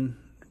 again,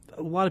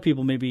 a lot of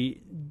people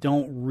maybe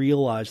don't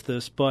realize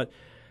this, but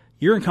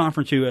you're in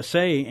Conference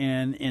USA,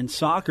 and in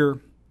soccer,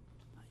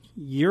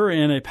 you're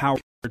in a power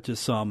to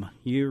some.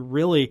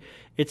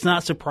 It's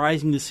not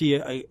surprising to see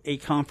a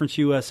Conference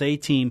USA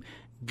team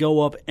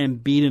go up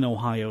and beat an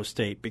Ohio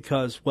State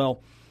because,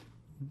 well,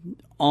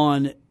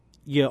 on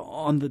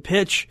the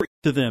pitch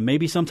to them,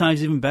 maybe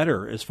sometimes even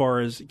better as far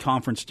as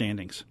conference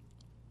standings.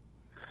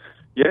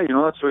 Yeah,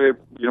 that's the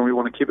way we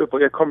want to keep it.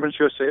 But yeah, Conference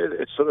USA,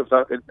 it's sort of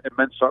that in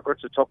men's soccer.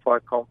 It's a top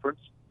 5 conference.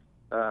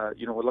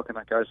 We're looking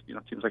at guys,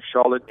 teams like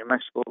Charlotte, New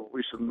Mexico,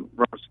 recent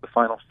runs to the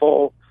Final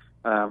Four.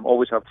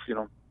 Always have,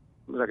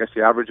 I guess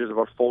the average is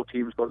about 4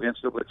 teams go to the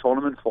NCAA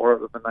tournament. 4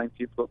 out of the 9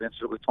 teams go to the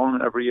NCAA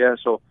tournament every year.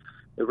 So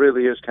it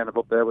really is kind of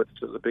up there with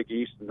the Big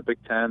East and the Big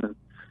Ten, and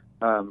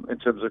in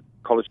terms of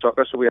college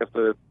soccer. So we have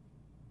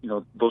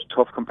those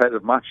tough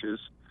competitive matches.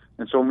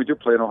 And so when we do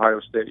play in Ohio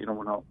State,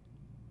 we're not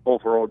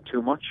overawed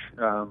too much.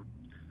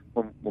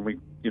 When we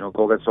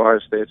go against Ohio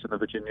State and the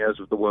Virginias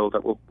of the world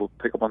that we'll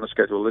pick up on the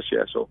schedule this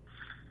year. So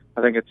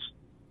I think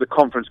the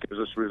conference gives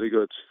us really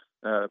good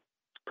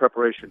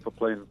preparation for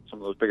playing some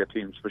of those bigger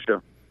teams for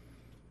sure.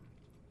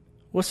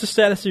 What's the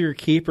status of your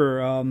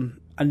keeper?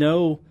 I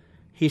know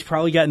he's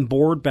probably gotten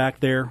bored back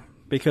there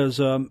because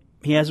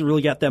he hasn't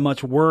really got that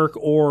much work,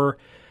 or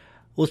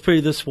let's put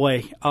it this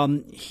way,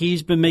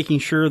 he's been making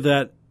sure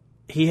that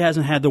he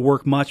hasn't had to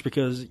work much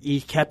because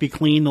he kept you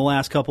clean the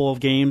last couple of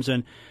games,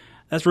 and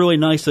that's really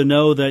nice to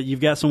know that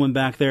you've got someone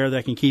back there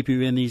that can keep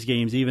you in these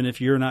games, even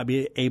if you're not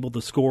able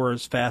to score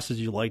as fast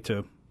as you like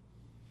to.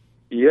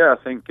 Yeah,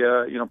 I think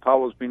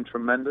Paolo's been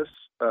tremendous.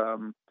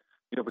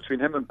 Between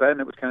him and Ben,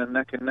 it was kind of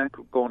neck and neck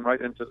going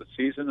right into the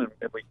season, and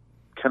we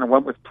kind of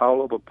went with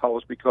Paolo, but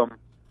Paolo's become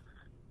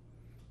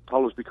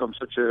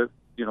such a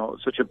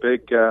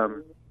big.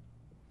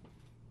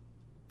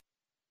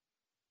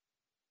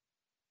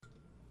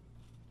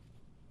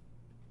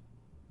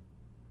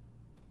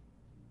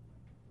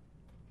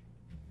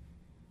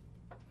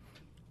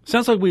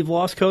 Sounds like we've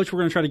lost Coach. We're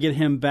going to try to get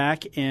him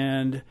back,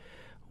 and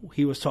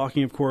he was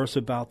talking, of course,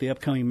 about the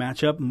upcoming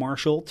matchup,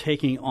 Marshall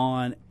taking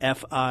on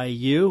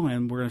FIU,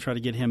 and we're going to try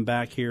to get him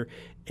back here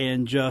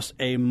in just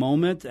a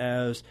moment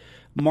as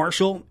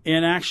Marshall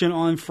in action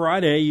on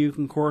Friday. You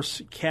can, of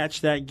course, catch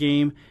that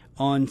game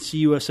on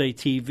CUSA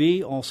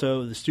TV.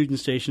 Also, the student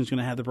station is going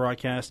to have the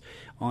broadcast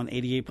on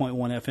 88.1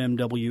 FM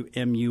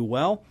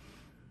WMUL.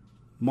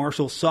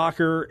 Marshall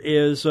soccer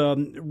is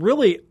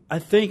really, I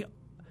think,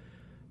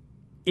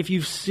 if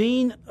you've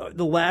seen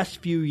the last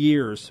few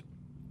years,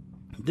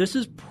 this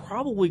is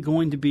probably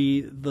going to be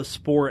the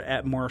sport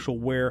at Marshall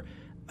where,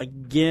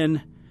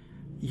 again,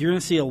 you're going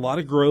to see a lot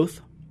of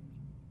growth.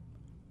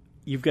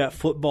 You've got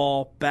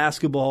football,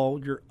 basketball,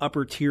 your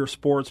upper-tier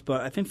sports, but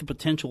I think the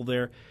potential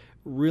there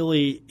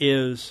really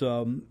is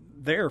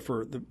there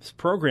for this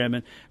program.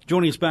 And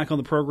joining us back on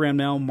the program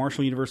now,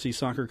 Marshall University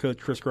soccer coach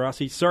Chris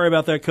Grossi. Sorry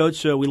about that,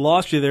 Coach. We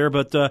lost you there,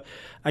 but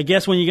I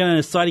guess when you got an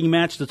exciting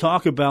match to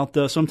talk about,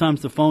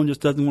 sometimes the phone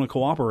just doesn't want to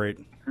cooperate.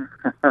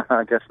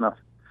 I guess not.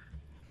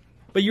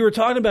 But you were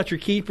talking about your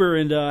keeper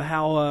and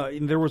how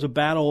there was a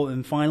battle,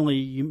 and finally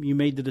you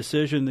made the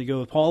decision to go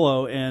with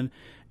Paulo, and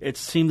it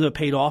seems to have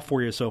paid off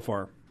for you so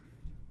far.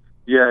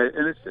 Yeah,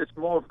 and it's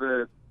more of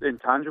the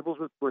intangibles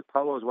with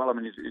Paulo as well. I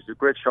mean, he's a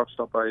great shot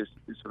stopper.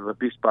 He's sort of a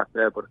beast back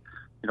there, but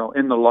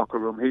in the locker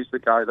room, he's the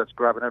guy that's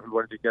grabbing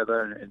everybody together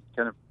and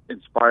kind of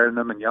inspiring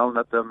them and yelling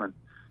at them and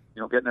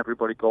getting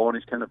everybody going.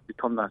 He's kind of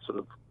become that sort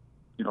of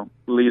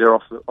leader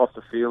off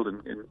the field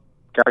and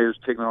guy who's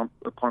taken on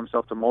upon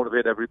himself to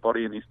motivate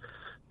everybody, and he's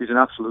an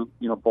absolute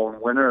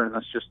born winner, and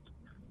that's just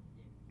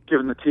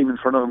giving the team in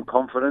front of him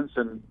confidence,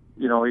 and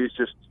he's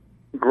just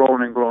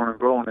grown and grown and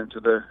grown into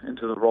the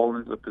role,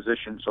 into the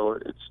position. So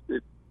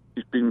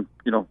he's been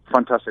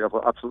fantastic. I've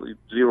got absolutely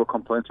zero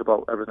complaints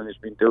about everything he's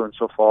been doing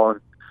so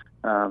far,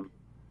 and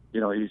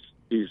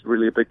he's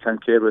really a Big Ten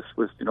kid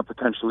with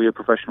potentially a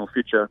professional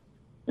future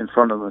in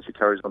front of him as he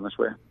carries on this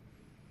way.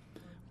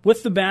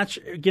 With the match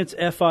against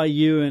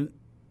FIU, and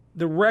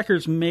the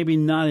record's maybe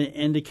not an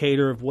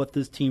indicator of what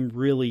this team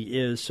really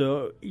is.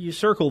 So you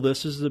circle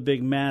this. This is a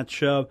big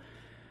match.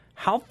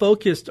 How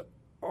focused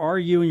are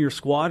you and your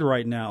squad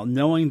right now,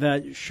 knowing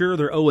that, sure,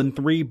 they're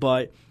 0-3,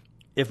 but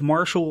if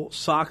Marshall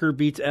soccer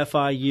beats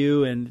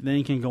FIU and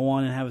then can go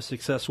on and have a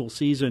successful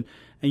season,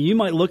 and you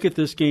might look at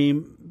this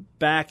game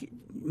back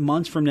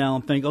months from now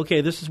and think,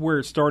 okay, this is where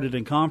it started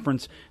in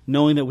conference,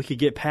 knowing that we could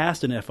get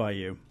past an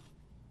FIU.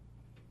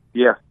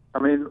 Yeah, I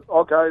mean,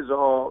 our guys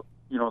are,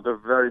 they're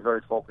very,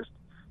 very focused,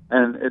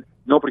 and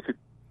nobody could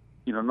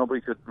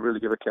really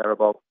give a care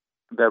about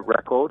their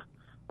record.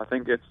 I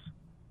think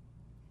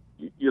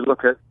you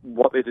look at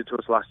what they did to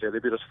us last year. They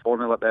beat us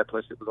 4-0 at their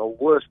place. It was our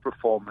worst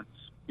performance.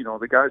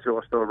 The guys who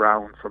are still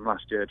around from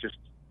last year, just,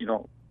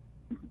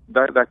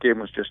 that game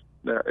was just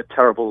a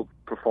terrible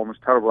performance,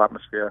 terrible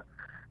atmosphere.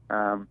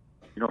 So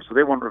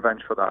they want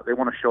revenge for that. They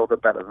want to show they're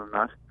better than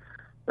that.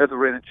 They're the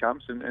reigning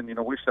champs, and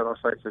we've set our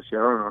sights this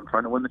year on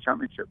trying to win the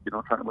championship,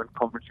 trying to win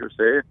Conference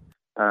USA.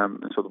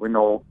 And so that we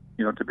know,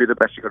 to be the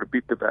best, you've got to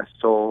beat the best.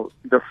 So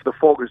the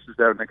focus is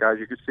there in the guys.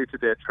 You can see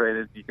today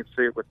training. You can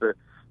see it with the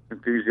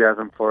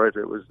enthusiasm for it.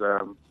 It was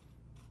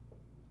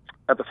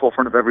at the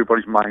forefront of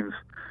everybody's minds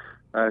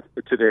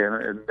today,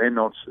 and they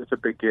know it's a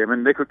big game.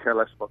 And they could care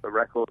less about the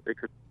record. They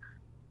could,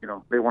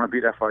 they want to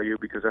beat FIU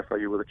because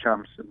FIU were the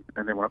champs,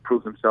 and they want to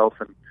prove themselves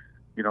and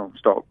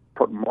start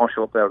putting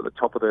Marshall up there at the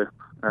top of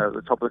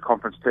the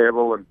conference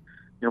table. And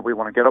we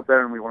want to get up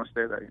there and we want to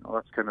stay there.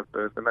 That's kind of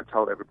the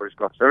mentality everybody's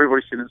got. So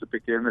everybody's seen it as a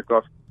big game. They've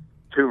got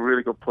two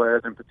really good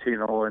players in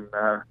Patino and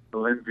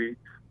Lindsay,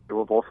 who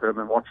were both him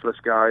and watchless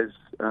guys.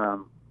 They're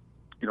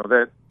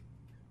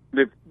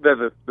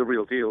the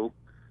real deal.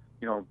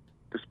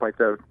 Despite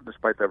their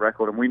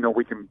record, and we know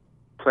we can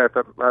play at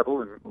that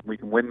level and we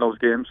can win those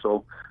games.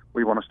 So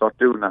we want to start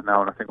doing that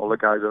now. And I think all the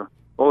guys know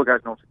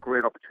it's a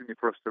great opportunity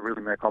for us to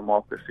really make our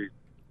mark this season.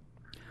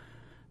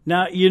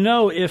 Now,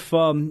 if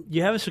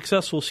you have a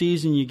successful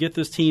season, you get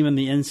this team in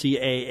the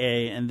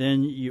NCAA, and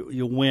then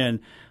you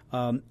win.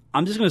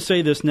 I'm just going to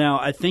say this now.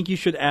 I think you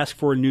should ask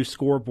for a new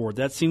scoreboard.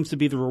 That seems to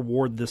be the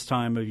reward this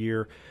time of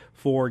year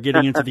for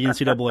getting into the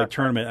NCAA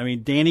tournament. I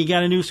mean, Danny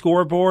got a new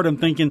scoreboard. I'm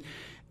thinking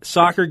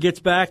soccer gets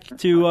back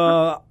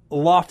to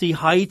lofty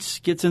heights,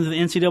 gets into the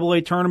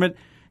NCAA tournament.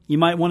 You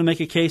might want to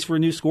make a case for a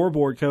new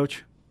scoreboard,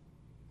 Coach.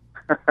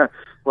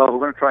 Well, we're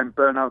going to try and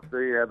burn out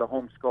the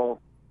home score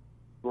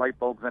light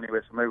bulbs anyway,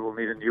 so maybe we'll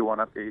need a new one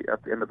at the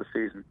end of the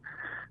season.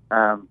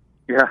 Yeah,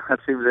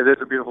 it is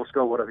a beautiful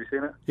scoreboard. Have you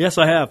seen it? Yes,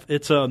 I have.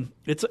 It's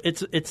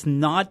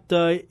not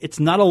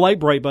a light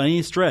bright by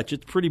any stretch.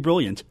 It's pretty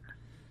brilliant.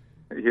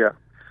 Yeah,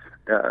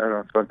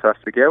 it's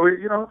fantastic. Yeah,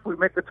 if we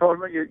make the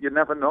tournament, you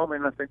never know. I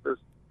mean, I think there's,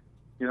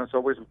 it's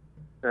always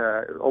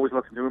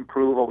looking to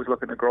improve, always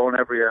looking to grow in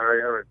every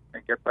area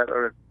and get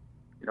better.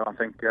 And I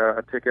think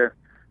I take a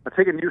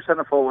new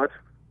centre forward,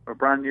 a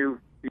brand new,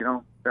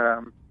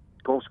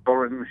 goal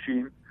scoring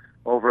machine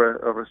over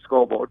a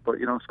scoreboard. But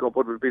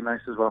scoreboard would be nice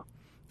as well.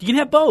 You can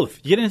have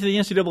both. You get into the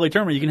NCAA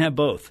tournament, you can have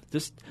both.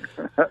 Just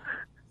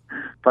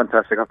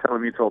fantastic. I'll tell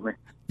him you told me.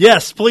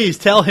 Yes, please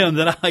tell him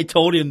that I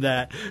told you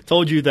that.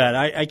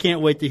 I can't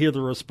wait to hear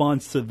the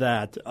response to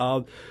that.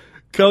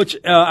 Coach,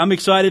 I'm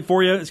excited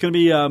for you. It's going to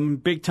be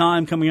big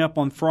time coming up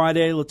on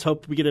Friday. Let's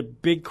hope we get a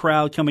big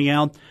crowd coming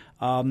out.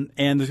 And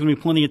there's going to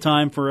be plenty of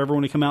time for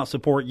everyone to come out and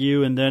support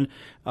you. And then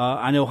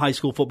I know high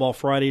school football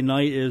Friday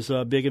night is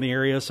big in the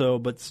area,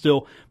 but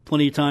still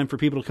plenty of time for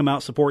people to come out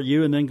and support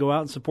you and then go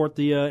out and support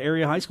the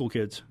area high school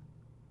kids.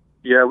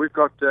 Yeah, we've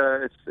got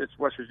it's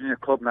West Virginia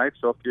Club Night.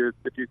 So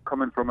if you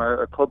come in from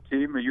a club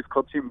team, a youth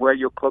club team, wear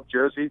your club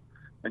jersey,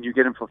 and you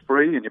get in for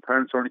free, and your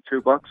parents are only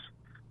 $2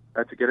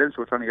 to get in. So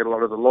we're trying to get a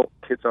lot of the local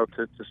kids out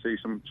to see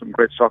some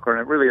great soccer,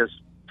 and it really is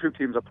two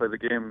teams that play the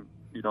game,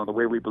 the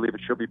way we believe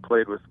it should be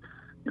played, with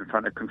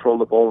trying to control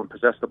the ball and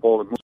possess the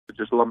ball, and mostly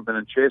just lumping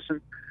and chasing.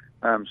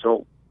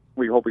 So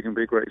we hope we can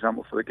be a great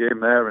example for the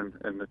game there, and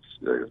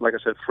it's like I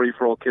said, free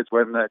for all kids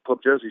wearing their club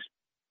jerseys.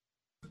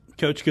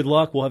 Coach, good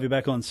luck. We'll have you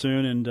back on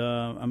soon, and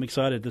I'm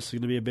excited. This is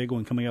going to be a big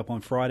one coming up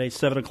on Friday,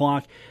 7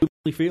 o'clock,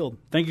 Field.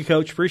 Thank you,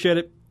 Coach. Appreciate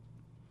it.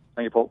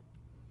 Thank you, Paul.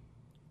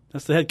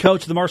 That's the head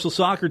coach of the Marshall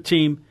soccer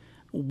team.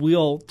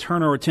 We'll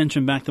turn our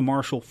attention back to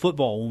Marshall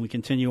football when we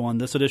continue on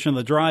this edition of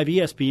The Drive,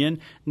 ESPN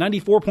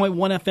 94.1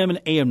 FM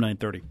and AM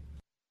 930.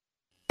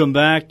 Welcome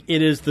back.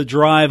 It is The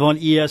Drive on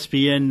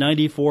ESPN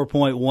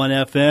 94.1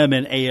 FM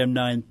and AM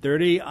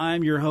 930.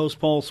 I'm your host,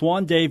 Paul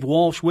Swann. Dave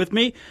Walsh with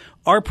me.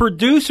 Our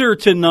producer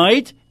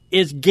tonight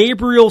is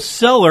Gabriel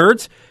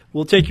Sellards.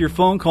 We'll take your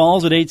phone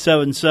calls at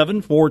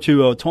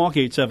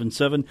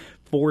 877-420-TALK,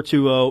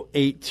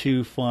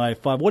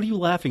 877-420-8255. What are you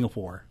laughing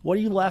for? What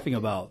are you laughing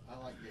about?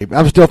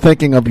 I'm still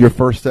thinking of your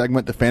first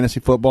segment, the fantasy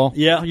football.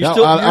 Yeah,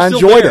 I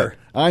enjoyed it.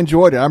 I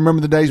enjoyed it. I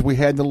remember the days we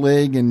had in the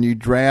league, and you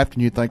draft,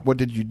 and you think, what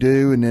did you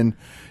do? And then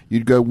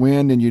you'd go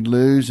win, and you'd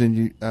lose,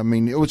 and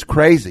it was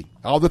crazy.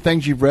 All the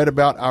things you've read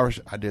about, I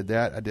did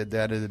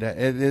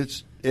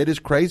that. It is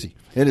crazy.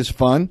 It is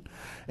fun,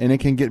 and it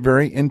can get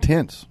very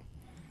intense.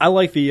 I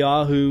like the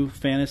Yahoo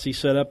fantasy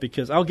setup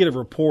because I'll get a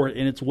report,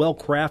 and it's well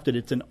crafted.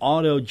 It's an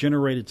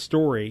auto-generated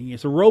story.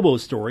 It's a robo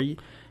story.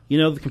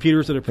 The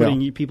computers that are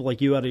putting people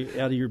like you out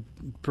of your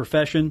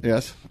profession.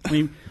 Yes. I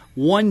mean,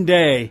 one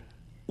day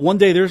one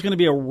day there's going to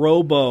be a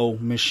robo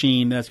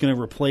machine that's going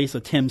to replace a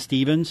Tim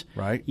Stevens.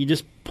 Right. You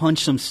just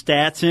punch some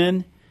stats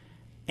in,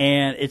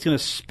 and it's going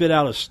to spit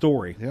out a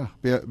story. Yeah,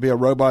 be a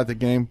robot at the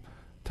game,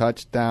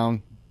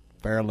 touchdown,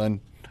 Fairland,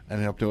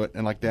 and he'll do it,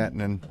 and like that,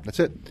 and then that's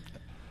it.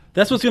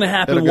 That's what's going to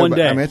happen one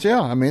day. It's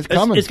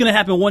coming. It's going to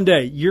happen one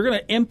day. You're going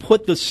to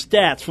input the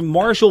stats from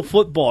Marshall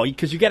football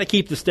because you got to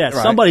keep the stats.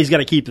 Right. Somebody's got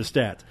to keep the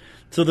stats.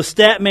 So the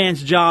stat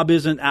man's job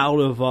isn't out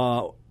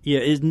of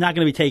is not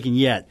going to be taken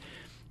yet.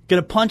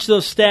 Going to punch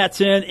those stats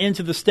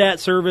into the stat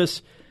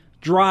service,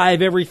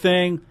 drive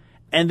everything,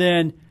 and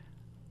then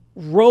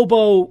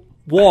Robo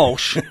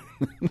Walsh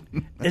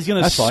is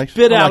going to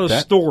spit out a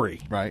story.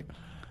 Right.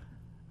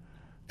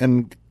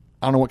 And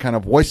I don't know what kind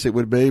of voice it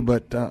would be,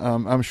 but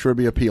I'm sure it'd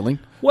be appealing,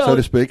 so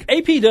to speak.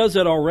 AP does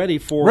that already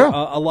for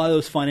a lot of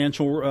those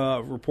financial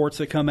reports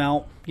that come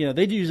out.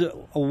 They use it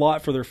a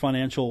lot for their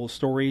financial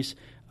stories,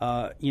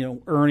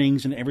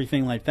 earnings and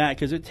everything like that,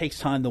 because it takes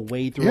time to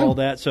wade through all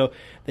that. So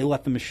they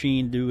let the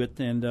machine do it,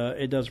 and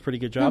it does a pretty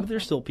good job. But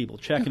there's still people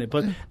checking it.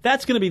 But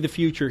that's going to be the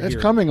future here. It's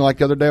coming. Like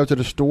the other day, I was at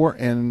a store,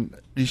 and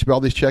you see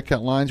all these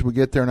checkout lines. We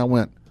get there, and I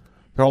went,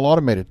 they're all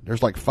automated.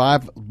 There's like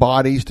 5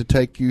 bodies to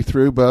take you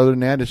through, but other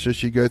than that, it's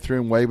just you go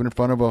through and wave in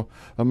front of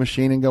a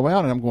machine and go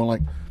out. And I'm going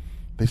like,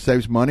 they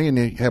saves money, and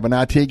they have an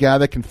IT guy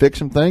that can fix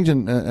some things,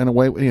 and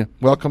away.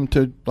 Welcome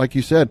to, like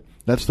you said,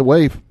 that's the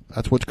wave.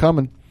 That's what's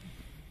coming.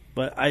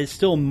 But I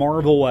still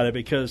marvel at it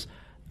because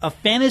a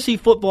fantasy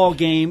football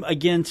game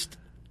against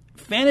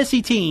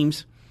fantasy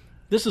teams,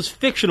 this is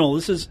fictional.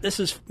 This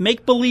is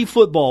make believe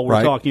football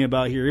we're talking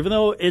about here, even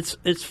though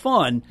it's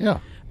fun. Yeah.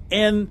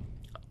 And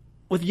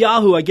with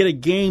Yahoo, I get a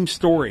game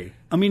story.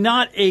 I mean,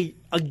 not a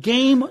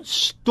game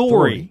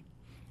story.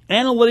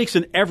 Analytics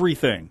and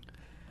everything.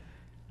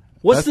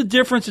 What's the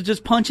difference of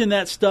just punching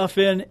that stuff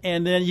in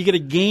and then you get a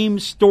game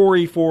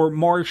story for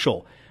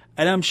Marshall?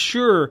 And I'm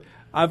sure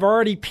I've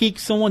already piqued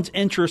someone's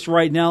interest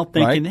right now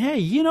thinking, hey,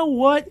 you know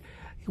what?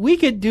 We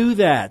could do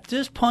that.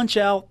 Just punch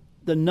out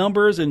the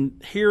numbers and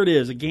here it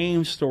is, a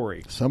game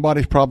story.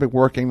 Somebody's probably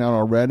working on it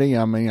already.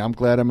 I mean, I'm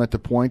glad I'm at the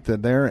point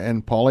that there.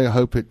 And, Paulie, I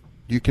hope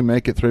you can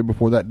make it through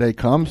before that day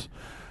comes.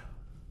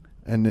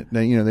 And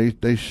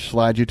they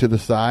slide you to the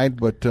side,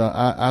 but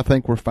I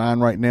think we're fine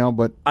right now.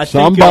 But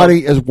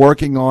somebody is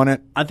working on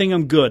it. I think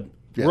I'm good.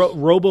 Yes.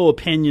 Robo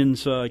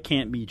opinions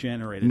can't be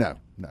generated. No.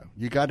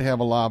 You got to have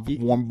a live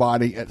warm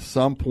body at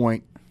some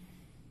point,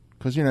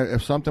 because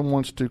if something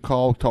wants to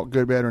talk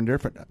good, bad, or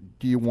indifferent,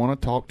 do you want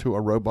to talk to a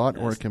robot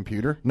or a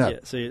computer? No. Yeah,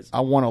 see,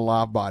 I want a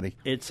live body.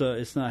 It's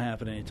not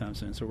happening anytime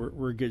soon. So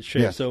we're in good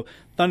shape. Yes. So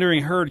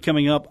Thundering Herd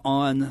coming up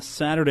on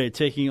Saturday,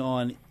 taking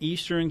on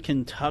Eastern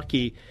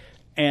Kentucky.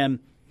 And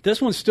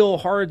this one's still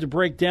hard to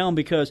break down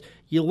because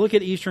you look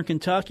at Eastern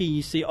Kentucky,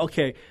 you see,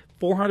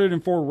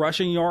 404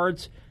 rushing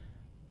yards,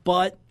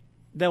 but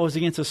that was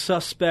against a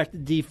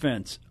suspect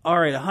defense. All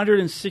right,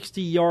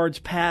 160 yards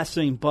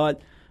passing,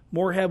 but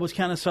Moorhead was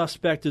kind of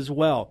suspect as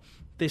well.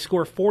 They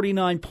score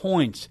 49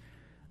 points.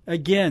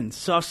 Again,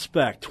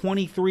 suspect.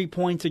 23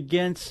 points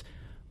against.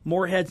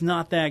 Moorhead's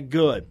not that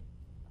good.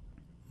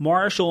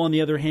 Marshall, on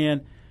the other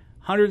hand,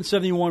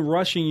 171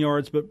 rushing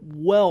yards, but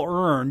well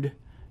earned.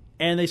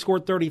 And they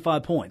scored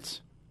 35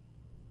 points.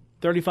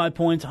 35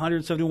 points,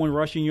 171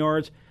 rushing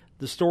yards.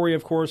 The story,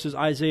 of course, is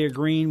Isaiah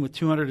Green with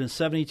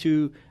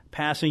 272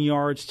 passing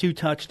yards, 2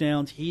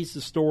 touchdowns. He's the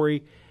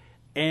story.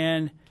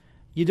 And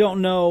you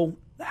don't know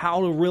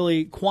how to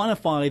really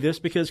quantify this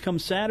because come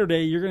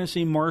Saturday, you're going to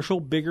see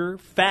Marshall bigger,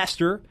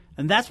 faster,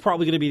 and that's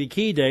probably going to be the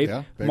key, Dave.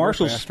 Yeah, bigger,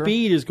 Marshall's faster.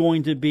 speed is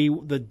going to be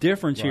the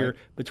difference here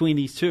between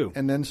these two.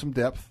 And then some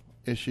depth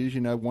issues.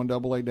 1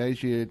 AA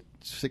days, you had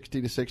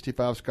 60 to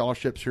 65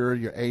 scholarships here.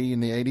 You're 80 in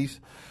the 80s.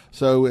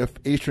 So if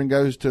Eastern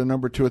goes to a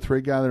number 2 or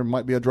 3 guy, there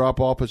might be a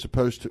drop-off as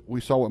opposed to we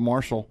saw with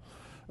Marshall.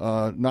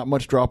 Not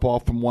much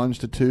drop-off from 1s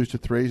to 2s to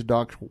 3s.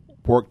 Doc's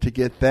worked to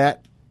get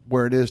that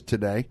where it is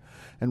today.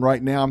 And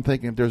right now I'm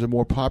thinking if there's a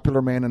more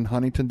popular man in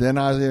Huntington than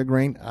Isaiah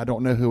Green, I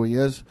don't know who he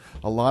is.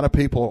 A lot of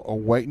people are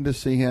waiting to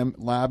see him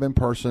live in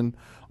person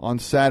on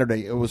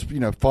Saturday. It was,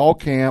 fall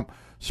camp,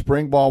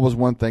 spring ball was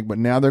one thing, but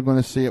now they're going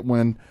to see it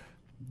when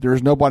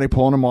there's nobody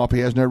pulling him off. He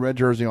has no red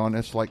jersey on.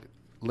 It's like,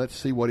 let's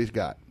see what he's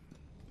got.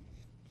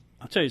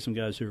 I'll tell you some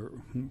guys who are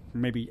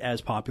maybe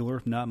as popular,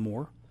 if not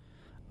more.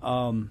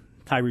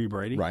 Tyree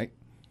Brady. Right.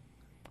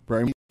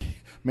 Brady.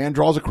 Man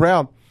draws a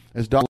crowd.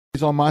 As Doc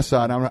is on my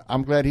side,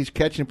 I'm glad he's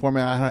catching for me.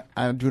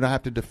 I do not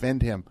have to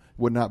defend him.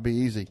 Would not be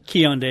easy.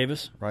 Keon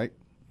Davis. Right.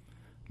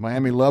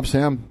 Miami loves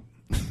him.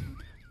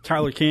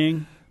 Tyler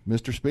King.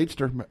 Mr.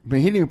 Speedster. I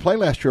mean, he didn't even play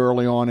last year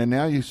early on, and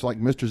now he's like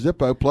Mr.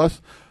 Zippo. Plus,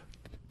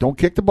 don't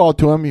kick the ball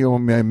to him.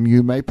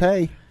 You may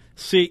pay.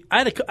 See,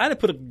 I had to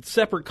put a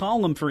separate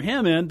column for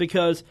him in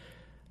because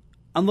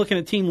I'm looking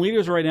at team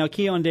leaders right now.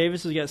 Keon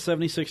Davis has got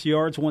 76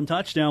 yards, 1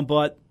 touchdown,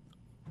 but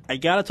I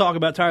got to talk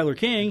about Tyler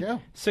King. Yeah.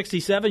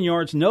 67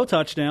 yards, no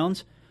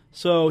touchdowns.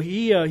 So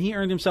he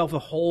earned himself a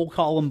whole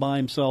column by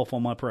himself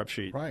on my prep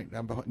sheet. Right.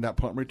 That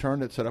punt return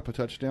that set up a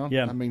touchdown.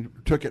 Yeah. I mean,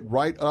 took it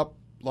right up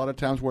a lot of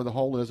times where the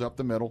hole is, up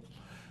the middle.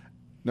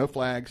 No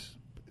flags.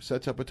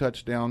 sets up a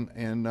touchdown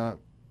and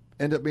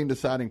end up being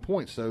deciding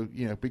points. So,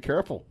 be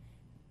careful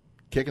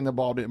kicking the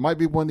ball. It might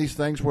be one of these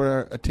things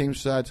where a team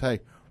decides, hey,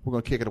 we're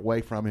going to kick it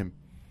away from him.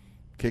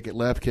 Kick it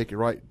left, kick it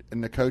right.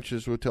 And the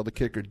coaches will tell the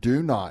kicker,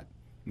 do not,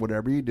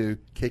 whatever you do,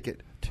 kick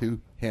it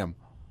to him.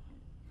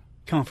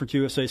 Conference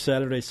USA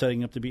Saturday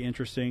setting up to be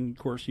interesting. Of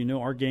course,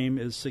 our game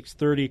is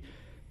 6:30.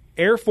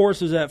 Air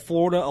Force is at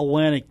Florida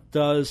Atlantic.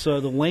 Does the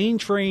Lane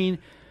train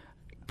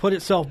put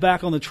itself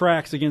back on the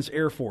tracks against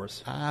Air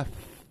Force? I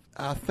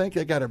think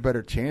they got a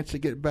better chance to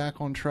get back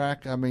on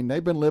track. I mean,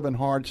 they've been living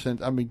hard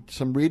since.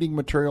 Some reading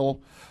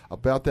material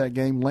about that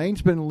game.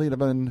 Lane's been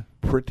living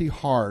pretty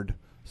hard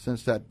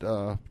since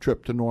that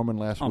trip to Norman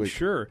last week. I'm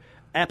sure.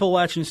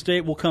 Appalachian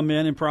State will come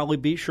in and probably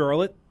beat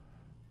Charlotte.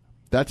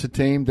 That's a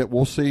team that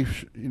we'll see,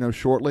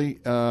 shortly.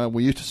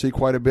 We used to see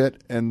quite a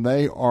bit, and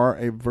they are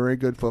a very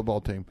good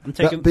football team. I'm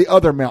taking the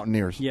other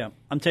Mountaineers. Yeah,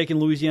 I'm taking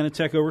Louisiana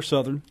Tech over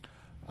Southern.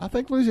 I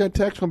think Louisiana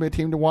Tech's going to be a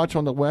team to watch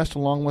on the West,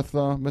 along with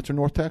Mr.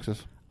 North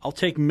Texas. I'll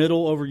take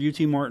Middle over UT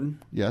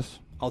Martin. Yes.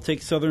 I'll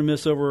take Southern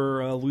Miss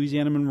over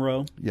Louisiana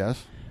Monroe.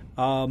 Yes.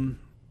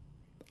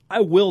 I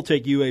will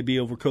take UAB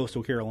over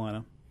Coastal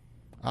Carolina.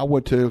 I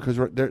would too, because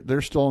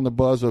they're still on the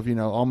buzz of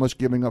almost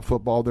giving up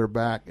football. They're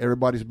back.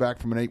 Everybody's back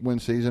from an 8-win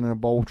season and a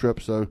bowl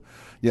trip. So,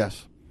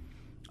 yes.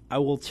 I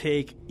will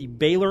take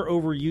Baylor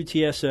over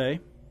UTSA.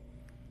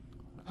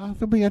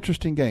 It'll be an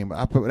interesting game.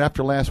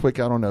 After last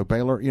week, I don't know.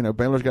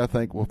 Baylor's got to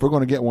think, well, if we're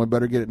going to get one,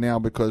 better get it now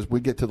because we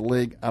get to the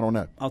league. I don't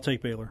know. I'll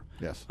take Baylor.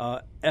 Yes.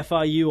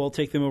 FIU, I'll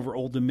take them over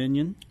Old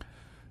Dominion.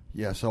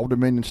 Yes, Old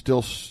Dominion's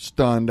still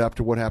stunned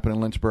after what happened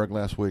in Lynchburg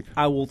last week.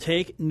 I will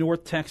take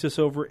North Texas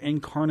over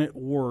Incarnate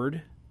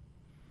Word.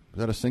 Is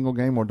that a single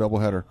game or a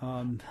doubleheader?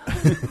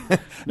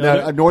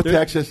 No,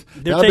 Texas.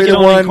 They're taking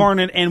on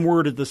Incarnate and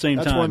Word at the same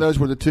time. That's one of those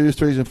where the 2s,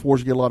 3s, and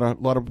 4s get a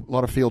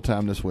lot of field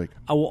time this week.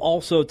 I will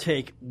also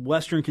take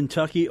Western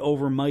Kentucky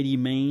over Mighty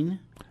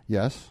Maine.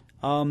 Yes.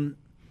 I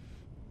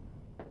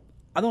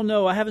don't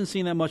know. I haven't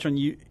seen that much on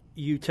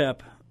UTEP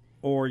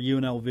or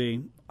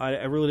UNLV.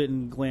 I really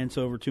didn't glance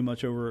over too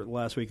much over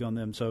last week on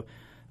them. So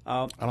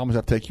I'd almost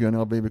have to take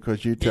UNLV because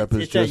UTEP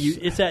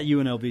it's at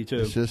UNLV too.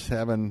 It's just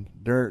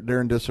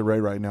they're in disarray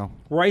right now.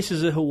 Rice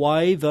is at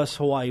Hawaii, thus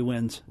Hawaii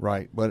wins.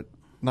 Right, but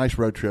nice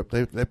road trip.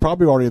 They're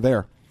probably already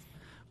there.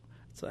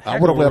 I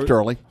would have left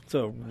early.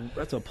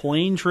 That's a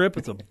plane trip.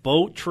 It's a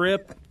boat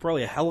trip.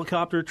 Probably a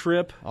helicopter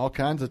trip. All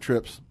kinds of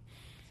trips.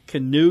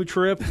 Canoe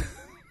trip.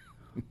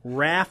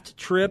 Raft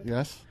trip.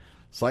 Yes.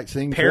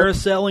 Sightseeing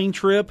parasailing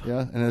trip.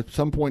 Yeah, and at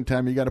some point in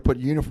time, you got to put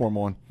uniform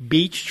on.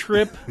 Beach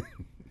trip.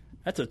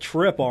 That's a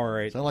trip, all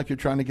right. Sounds like you're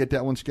trying to get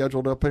that one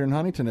scheduled up here in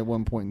Huntington at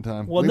one point in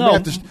time. Well,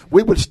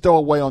 we would stow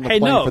away on the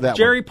plane for that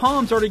Jerry one.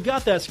 Palm's already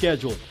got that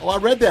scheduled. Oh, I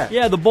read that.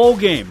 Yeah, the bowl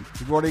game.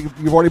 You've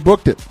already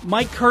booked it.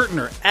 Mike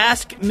Kurtner,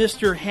 ask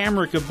Mr.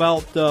 Hamrick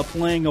about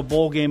playing a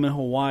bowl game in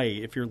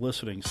Hawaii if you're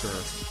listening,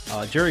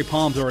 sir. Jerry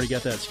Palm's already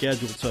got that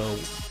scheduled, so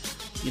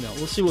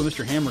we'll see what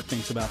Mr. Hamrick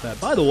thinks about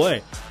that. By the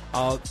way,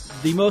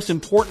 the most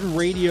important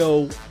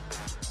radio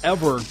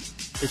ever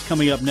is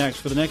coming up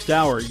next. For the next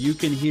hour, you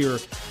can hear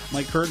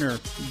Mike Kurtner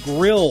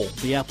grill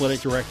the athletic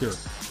director,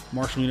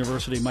 Marshall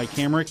University, Mike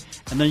Hamrick,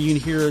 and then you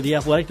can hear the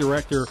athletic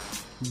director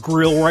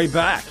grill right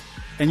back.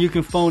 And you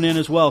can phone in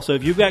as well. So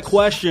if you've got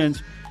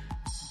questions,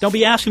 don't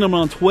be asking them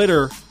on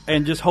Twitter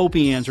and just hope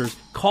he answers.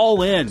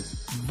 Call in.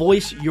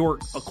 Voice your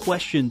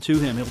question to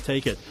him. He'll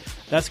take it.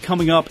 That's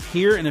coming up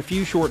here in a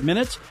few short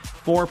minutes.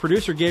 For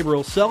producer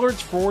Gabriel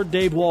Sellards, for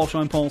Dave Walsh,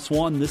 I'm Paul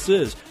Swann. This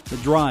is The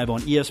Drive on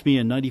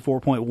ESPN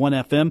 94.1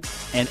 FM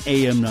and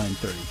AM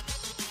 930.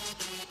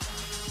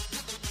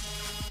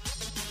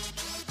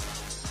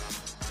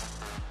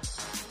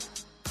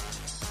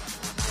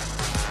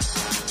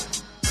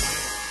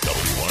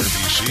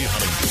 WRBC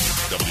Huntington,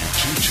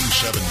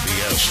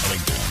 W227BS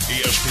Huntington,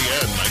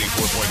 ESPN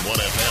 94.1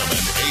 FM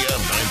and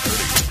AM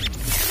 930.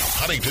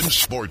 Huntington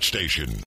Sports Station.